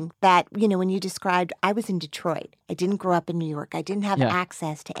thing that, you know, when you described, I was in Detroit. I didn't grow up in New York. I didn't have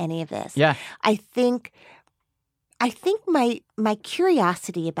access to any of this. Yeah. I think my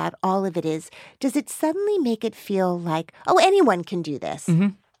curiosity about all of it is, does it suddenly make it feel like, oh, anyone can do this?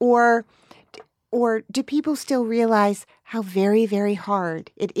 Or do people still realize how very, very hard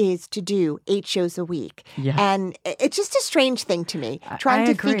it is to do 8 shows a week? Yeah. And it's just a strange thing to me, trying I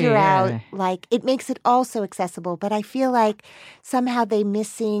to agree, figure out, like, it makes it all so accessible, but I feel like somehow they miss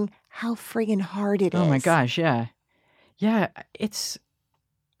seeing how friggin' hard it is. Oh my gosh, yeah. Yeah, it's...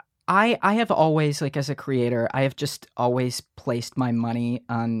 I have always, like, as a creator, I have just always placed my money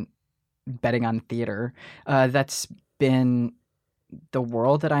on betting on theater. That's been the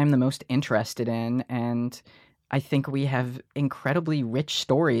world that I'm the most interested in, and I think we have incredibly rich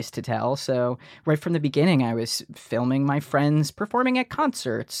stories to tell. So right from the beginning, I was filming my friends performing at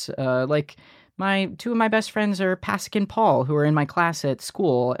concerts. Like two of my best friends are Pasek and Paul, who are in my class at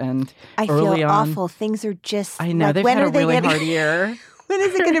school. And I feel awful. Things are just. I know, like, they've when had are a they really getting... hard year. When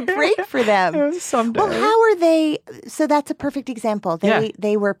is it going to break for them? Someday. Well, how are they? So that's a perfect example.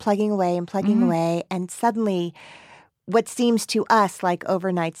 They were plugging away and plugging away, and suddenly, what seems to us like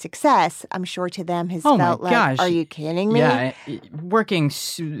overnight success, I'm sure to them has felt like, gosh. Are you kidding me? Yeah,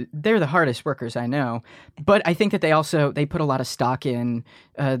 they're the hardest workers I know. But I think that they put a lot of stock in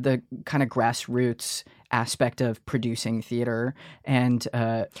the kind of grassroots aspect of producing theater. And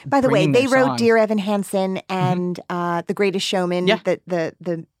by the way, they wrote songs. Dear Evan Hansen and The Greatest Showman. Yeah.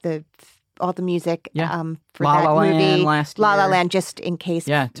 The all the music for La that La movie. Land last La La year. Land, just in case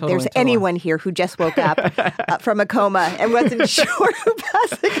totally. anyone here who just woke up from a coma and wasn't sure who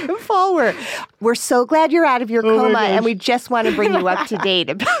Pasek and Paul were. We're so glad you're out of your coma, and we just want to bring you up to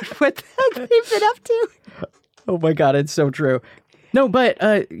date about what they've been up to. Oh my God, it's so true. No, but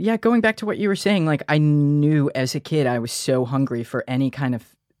going back to what you were saying, like I knew as a kid I was so hungry for any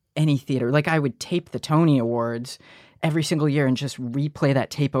theater. Like I would tape the Tony Awards every single year and just replay that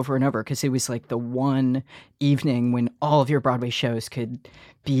tape over and over because it was like the one evening when all of your Broadway shows could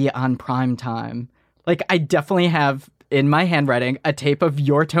be on prime time. Like, I definitely have in my handwriting a tape of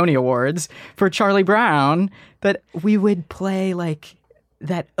your Tony Awards for Charlie Brown that we would play like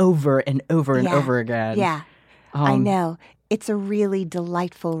that over and over and over again. Yeah, I know. It's a really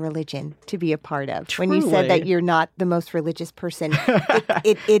delightful religion to be a part of. Truly. When you said that you're not the most religious person,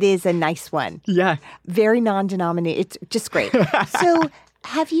 it is a nice one. Yeah. Very non-denominational. It's just great. So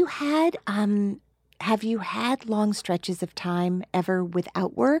have you had long stretches of time ever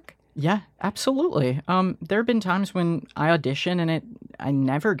without work? Yeah, absolutely. There have been times when I audition and I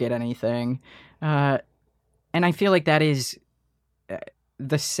never get anything. And I feel like that is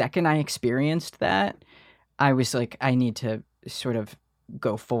the second I experienced that, I was like, I need to sort of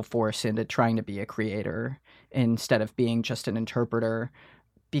go full force into trying to be a creator instead of being just an interpreter,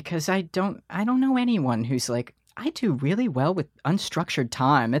 because I don't know anyone who's like, I do really well with unstructured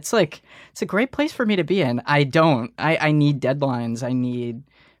time. It's like, it's a great place for me to be in. I need deadlines. I need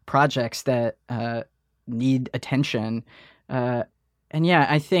projects that need attention. And yeah,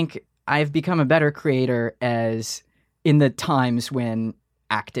 I think I've become a better creator as in the times when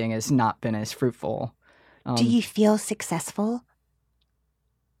acting has not been as fruitful. Do you feel successful?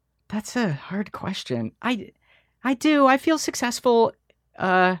 That's a hard question. I do. I feel successful.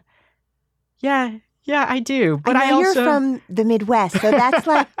 Yeah, I do. But I know also... you're from the Midwest, so that's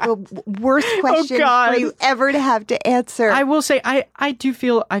like the worst question for you ever to have to answer. I will say I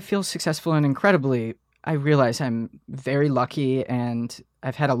feel successful and incredibly. I realize I'm very lucky and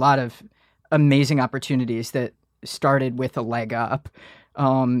I've had a lot of amazing opportunities that started with a leg up.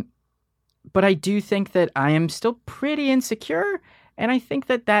 But I do think that I am still pretty insecure, and I think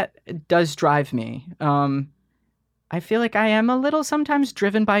that does drive me. I feel like I am a little sometimes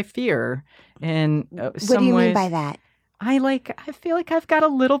driven by fear in some ways. What do you mean by that? I feel like I've got a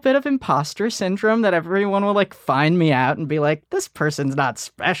little bit of imposter syndrome, that everyone will like find me out and be like, this person's not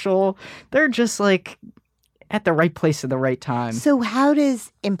special. They're just like at the right place at the right time. So how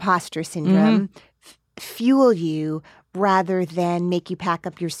does imposter syndrome fuel you rather than make you pack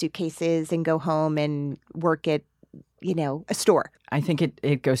up your suitcases and go home and work at, a store? I think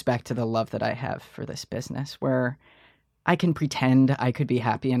it goes back to the love that I have for this business, where I can pretend I could be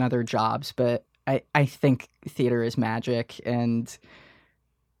happy in other jobs, but I think theater is magic, and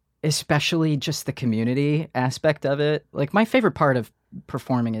especially just the community aspect of it. Like, my favorite part of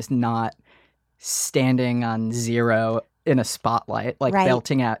performing is not standing on zero in a spotlight, like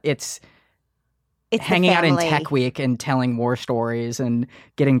belting out. It's hanging out in Tech Week and telling war stories and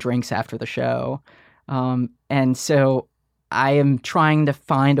getting drinks after the show. And so I am trying to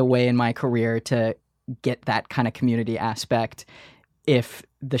find a way in my career to get that kind of community aspect. If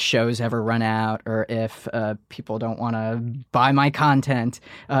the shows ever run out, or if people don't want to buy my content,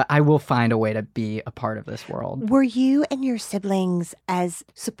 I will find a way to be a part of this world. Were you and your siblings as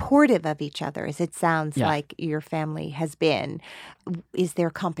supportive of each other as it sounds like your family has been? Is there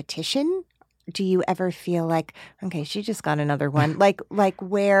competition? Do you ever feel like, okay, she just got another one? like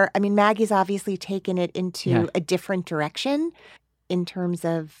where, I mean, Maggie's obviously taken it into a different direction in terms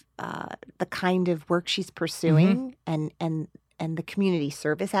of the kind of work she's pursuing and the community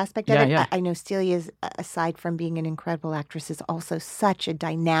service aspect of it. Yeah. I know Celia's, aside from being an incredible actress, is also such a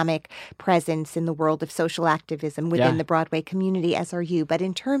dynamic presence in the world of social activism within the Broadway community, as are you. But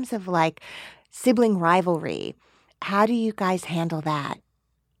in terms of like sibling rivalry, how do you guys handle that?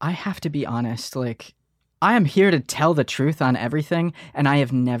 I have to be honest, like, I am here to tell the truth on everything, and I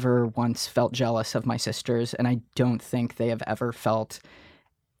have never once felt jealous of my sisters, and I don't think they have ever felt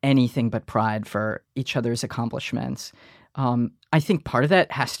anything but pride for each other's accomplishments. I think part of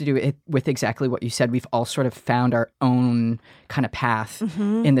that has to do with exactly what you said. We've all sort of found our own kind of path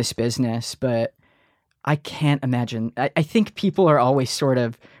in this business, but I can't imagine. I think people are always sort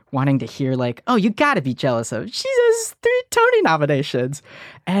of wanting to hear like, oh, you got to be jealous of. She has 3 Tony nominations.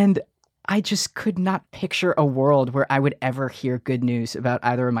 And I just could not picture a world where I would ever hear good news about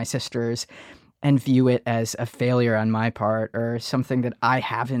either of my sisters and view it as a failure on my part or something that I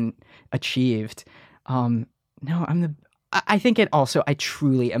haven't achieved. No, I think it also, I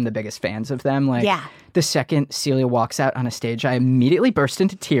truly am the biggest fans of them. Like, the second Celia walks out on a stage, I immediately burst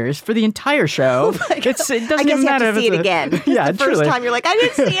into tears for the entire show. It doesn't I guess even you matter have to see it again. Yeah, the first truly. time you're like, I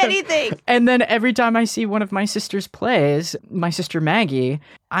didn't see anything. And then every time I see one of my sister's plays, my sister Maggie,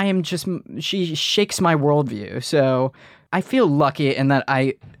 she shakes my worldview. So I feel lucky in that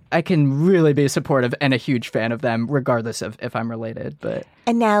I can really be supportive and a huge fan of them, regardless of if I'm related. But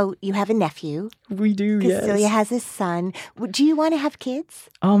and now you have a nephew. We do, yes. Celia has a son. Do you want to have kids?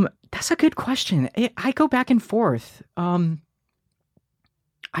 That's a good question. I go back and forth. I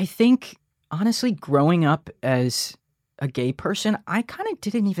think, honestly, growing up as a gay person, I kind of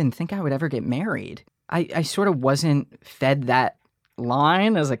didn't even think I would ever get married. I sort of wasn't fed that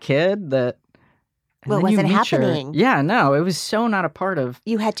line as a kid that. Well, it wasn't happening. Yeah, no, it was so not a part of.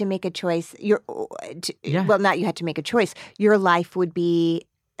 You had to make a choice. Yeah. Well, not you had to make a choice. Your life would be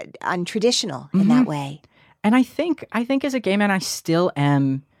untraditional in that way. And I think as a gay man, I still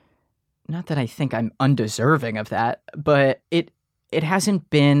am. Not that I think I'm undeserving of that, but it hasn't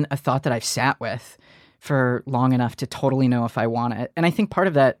been a thought that I've sat with for long enough to totally know if I want it. And I think part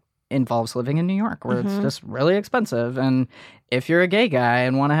of that involves living in New York, where it's just really expensive. And if you're a gay guy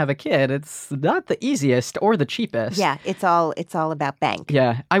and want to have a kid, it's not the easiest or the cheapest. Yeah, it's all about bank.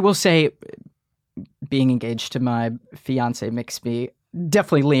 Yeah. I will say being engaged to my fiance makes me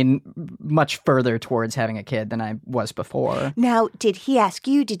definitely lean much further towards having a kid than I was before. Now, did he ask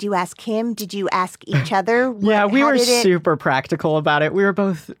you? Did you ask him? Did you ask each other? Yeah, we were super practical about it. We were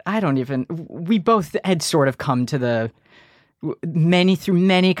both, we both had sort of come to through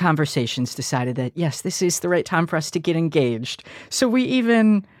many conversations decided that, yes, this is the right time for us to get engaged. So we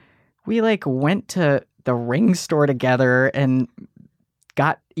went to the ring store together and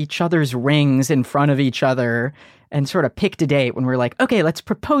got each other's rings in front of each other and sort of picked a date when we're like, okay, let's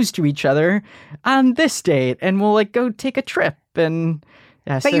propose to each other on this date and we'll go take a trip. And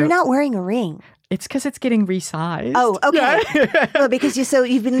yeah, but you're not wearing a ring. It's because it's getting resized. Oh, okay. Yeah. Well, because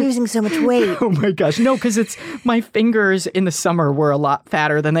you've been losing so much weight. Oh my gosh. No, because my fingers in the summer were a lot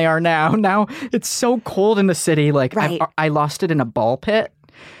fatter than they are now. Now it's so cold in the city. Right. I lost it in a ball pit.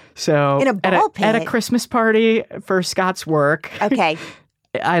 So in a ball pit? At a Christmas party for Scott's work. Okay.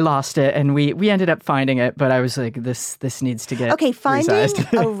 I lost it, and we ended up finding it, but I was like, this needs to get finding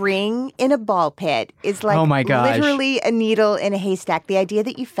resized. a ring in a ball pit is like oh my gosh. Literally a needle in a haystack. The idea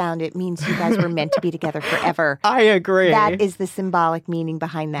that you found it means you guys were meant to be together forever. I agree. That is the symbolic meaning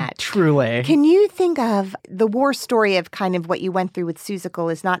behind that. Truly. Can you think of the war story of kind of what you went through with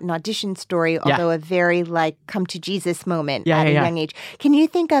Seussical is not an audition story, although a very come to Jesus moment at a young age. Can you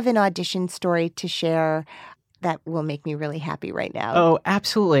think of an audition story to share that will make me really happy right now? Oh,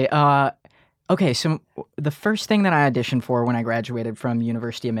 absolutely. Okay, so the first thing that I auditioned for when I graduated from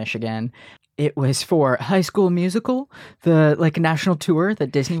University of Michigan, it was for High School Musical, the national tour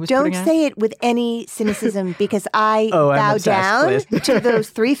that Disney was putting on. Don't say it with any cynicism because I bow down to those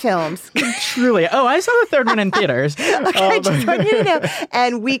 3 films. Truly. Oh, I saw the third one in theaters. Okay, I just want you to know.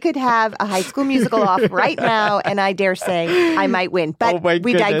 And we could have a High School Musical off right now, and I dare say I might win. But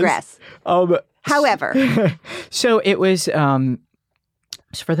we digress. However. So it was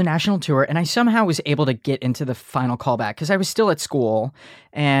for the national tour, and I somehow was able to get into the final callback because I was still at school,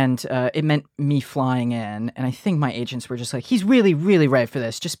 and it meant me flying in. And I think my agents were just like, he's really, really right for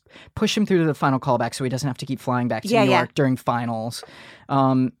this. Just push him through to the final callback so he doesn't have to keep flying back to New York during finals.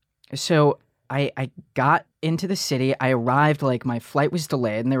 So I got into the city. I arrived, my flight was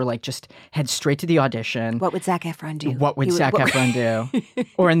delayed, and they were like, just head straight to the audition. What would Zac Efron do? What would Zac Efron do?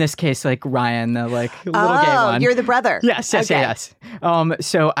 Or in this case, Ryan, the little gay one. Oh, you're the brother. Yes.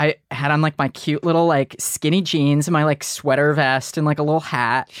 So I had on my cute little skinny jeans and my sweater vest and a little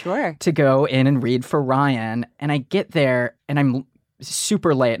hat. Sure. To go in and read for Ryan. And I get there and I'm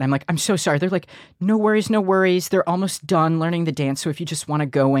super late. And I'm like, I'm so sorry. They're like, no worries. They're almost done learning the dance. So if you just want to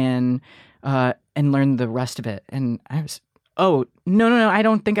go in and learn the rest of it. And I was, oh, no, I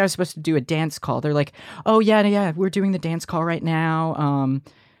don't think I was supposed to do a dance call. They're like, oh, yeah, we're doing the dance call right now.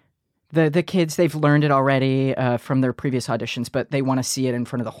 The kids, they've learned it already from their previous auditions, but they want to see it in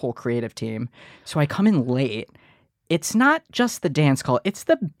front of the whole creative team. So I come in late. It's not just the dance call. It's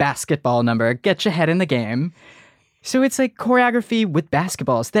the basketball number. Get your head in the game. So it's choreography with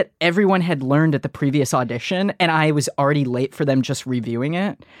basketballs that everyone had learned at the previous audition, and I was already late for them just reviewing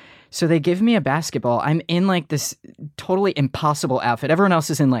it. So they give me a basketball. I'm in this totally impossible outfit. Everyone else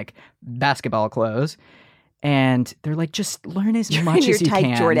is in basketball clothes. And they're like, just learn as much as you can.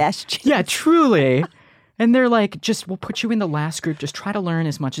 Your tight Jordache jeans. Yeah, truly. And they're like, we'll put you in the last group. Just try to learn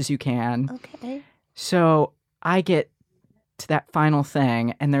as much as you can. Okay. So I get to that final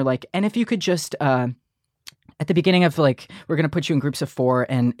thing, and they're like, and if you could just, at the beginning of we're going to put you in groups of 4,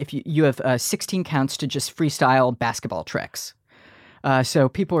 and if you have 16 counts to just freestyle basketball tricks. So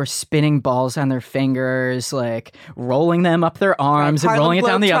people are spinning balls on their fingers, rolling them up their arms and rolling it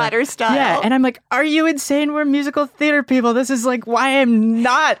down the other. Style. Yeah, and I'm like, are you insane? We're musical theater people. This is why I'm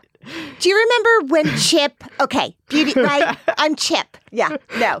not. Do you remember when Chip? Okay, beauty, right? I'm Chip. Yeah,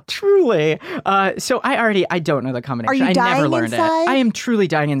 no. Truly. So I don't know the combination. Are you dying I never learned inside? it. I am truly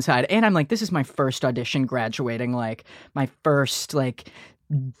dying inside. And I'm like, this is my first audition graduating, my first,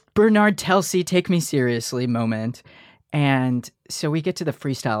 Bernard Telsey, take me seriously moment. And so we get to the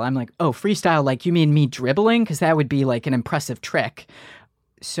freestyle. I'm like, oh, freestyle, you mean me dribbling? Because that would be an impressive trick.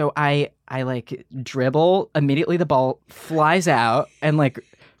 So I like dribble, immediately the ball flies out and like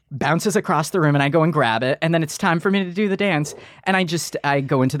bounces across the room and I go and grab it. And then it's time for me to do the dance. And I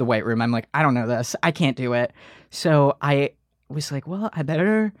go into the weight room. I'm like, I don't know this. I can't do it. So I was like, well, I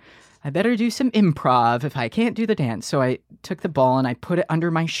better do some improv if I can't do the dance. So I took the ball and I put it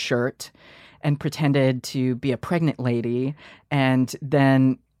under my shirt and pretended to be a pregnant lady and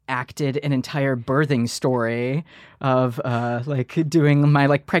then acted an entire birthing story of like doing my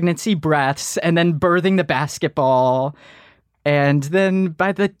like pregnancy breaths and then birthing the basketball. And then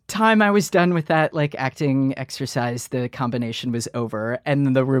by the time I was done with that like acting exercise, the combination was over and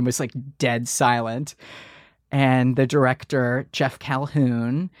then the room was like dead silent. And the director, Jeff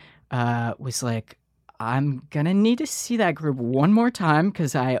Calhoun, was like, I'm going to need to see that group one more time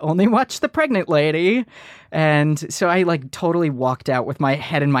because I only watched the pregnant lady. And so I like totally walked out with my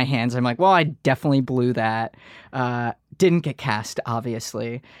head in my hands. I'm like, well, I definitely blew that. Didn't get cast,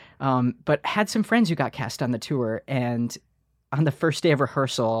 obviously, but had some friends who got cast on the tour. And on the first day of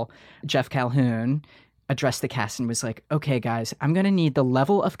rehearsal, Jeff Calhoun addressed the cast and was like, okay, guys, I'm going to need the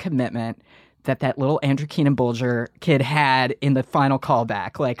level of commitment that little Andrew Keenan-Bolger kid had in the final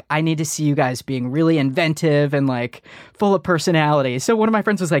callback. Like, I need to see you guys being really inventive and, like, full of personality. So one of my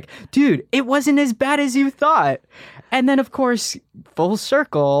friends was like, dude, it wasn't as bad as you thought. And then, of course, full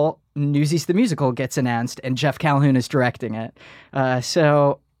circle, Newsies the Musical gets announced, and Jeff Calhoun is directing it.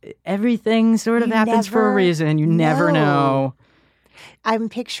 So everything sort of happens for a reason. You never know. I'm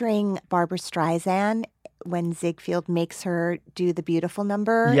picturing Barbara Streisand when Ziegfeld makes her do the beautiful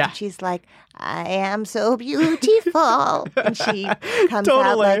number. Yeah. She's like, I am so beautiful. And she comes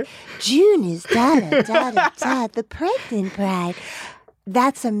out like, June is da-da-da-da-da, the pregnant bride.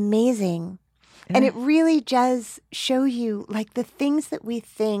 That's amazing. Yeah. And it really does show you like the things that we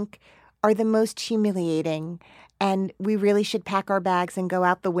think are the most humiliating and we really should pack our bags and go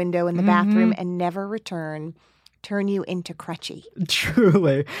out the window in the bathroom and never return, turn you into crutchy.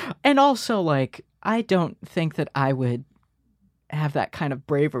 Truly. And also like, I don't think that I would have that kind of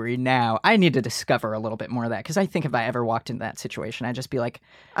bravery now. I need to discover a little bit more of that because I think if I ever walked into that situation, I'd just be like,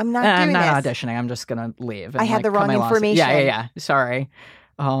 I'm not auditioning. I'm just going to leave. And I had the wrong information. Yeah. Sorry.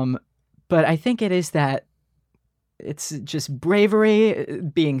 But I think it is that it's just bravery,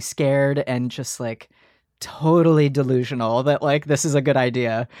 being scared and just like totally delusional that like this is a good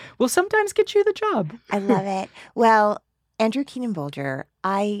idea will sometimes get you the job. I love it. Well, Andrew Keenan-Bolger,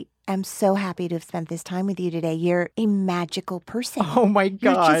 I am so happy to have spent this time with you today. You're a magical person. Oh my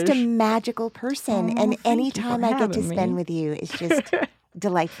gosh. You're just a magical person. And any time I get to spend with you is just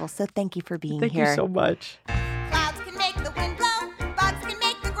delightful. So thank you for being here. Thank you so much. Clouds can make the wind blow, bugs can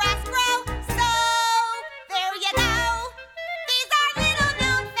make the grass grow. So there you go. These are little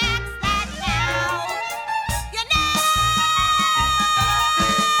known facts that now you know.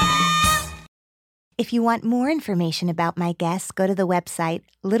 If you want more information about my guests, go to the website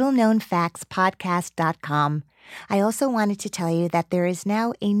littleknownfactspodcast.com. I also wanted to tell you that there is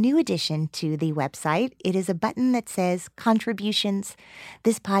now a new addition to the website. It is a button that says contributions.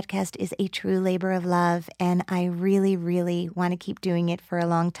 This podcast is a true labor of love, and I really, really want to keep doing it for a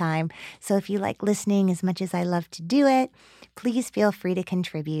long time. So if you like listening as much as I love to do it, please feel free to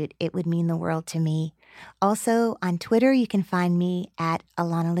contribute. It would mean the world to me. Also, on Twitter, you can find me at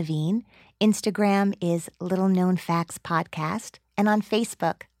Alana Levine. Instagram is Little Known Facts Podcast, and on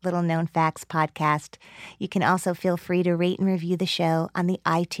Facebook, Little Known Facts Podcast. You can also feel free to rate and review the show on the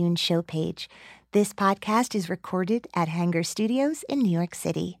iTunes show page. This podcast is recorded at Hanger Studios in New York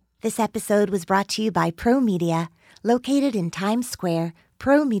City. This episode was brought to you by Pro Media. Located in Times Square,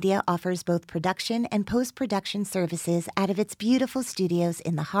 Pro Media offers both production and post-production services out of its beautiful studios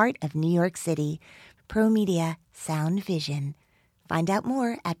in the heart of New York City. Pro Media, sound vision. Find out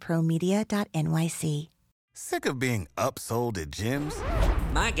more at promedia.nyc. Sick of being upsold at gyms?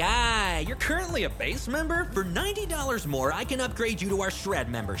 My guy, you're currently a base member. For $90 more, I can upgrade you to our Shred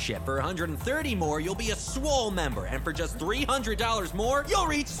membership. For $130 more, you'll be a Swole member. And for just $300 more, you'll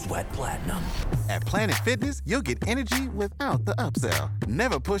reach Sweat Platinum. At Planet Fitness, you'll get energy without the upsell.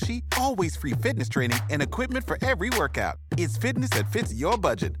 Never pushy, always free fitness training and equipment for every workout. It's fitness that fits your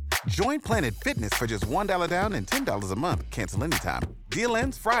budget. Join Planet Fitness for just $1 down and $10 a month. Cancel anytime. Deal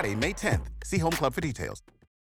ends Friday, May 10th. See Home Club for details.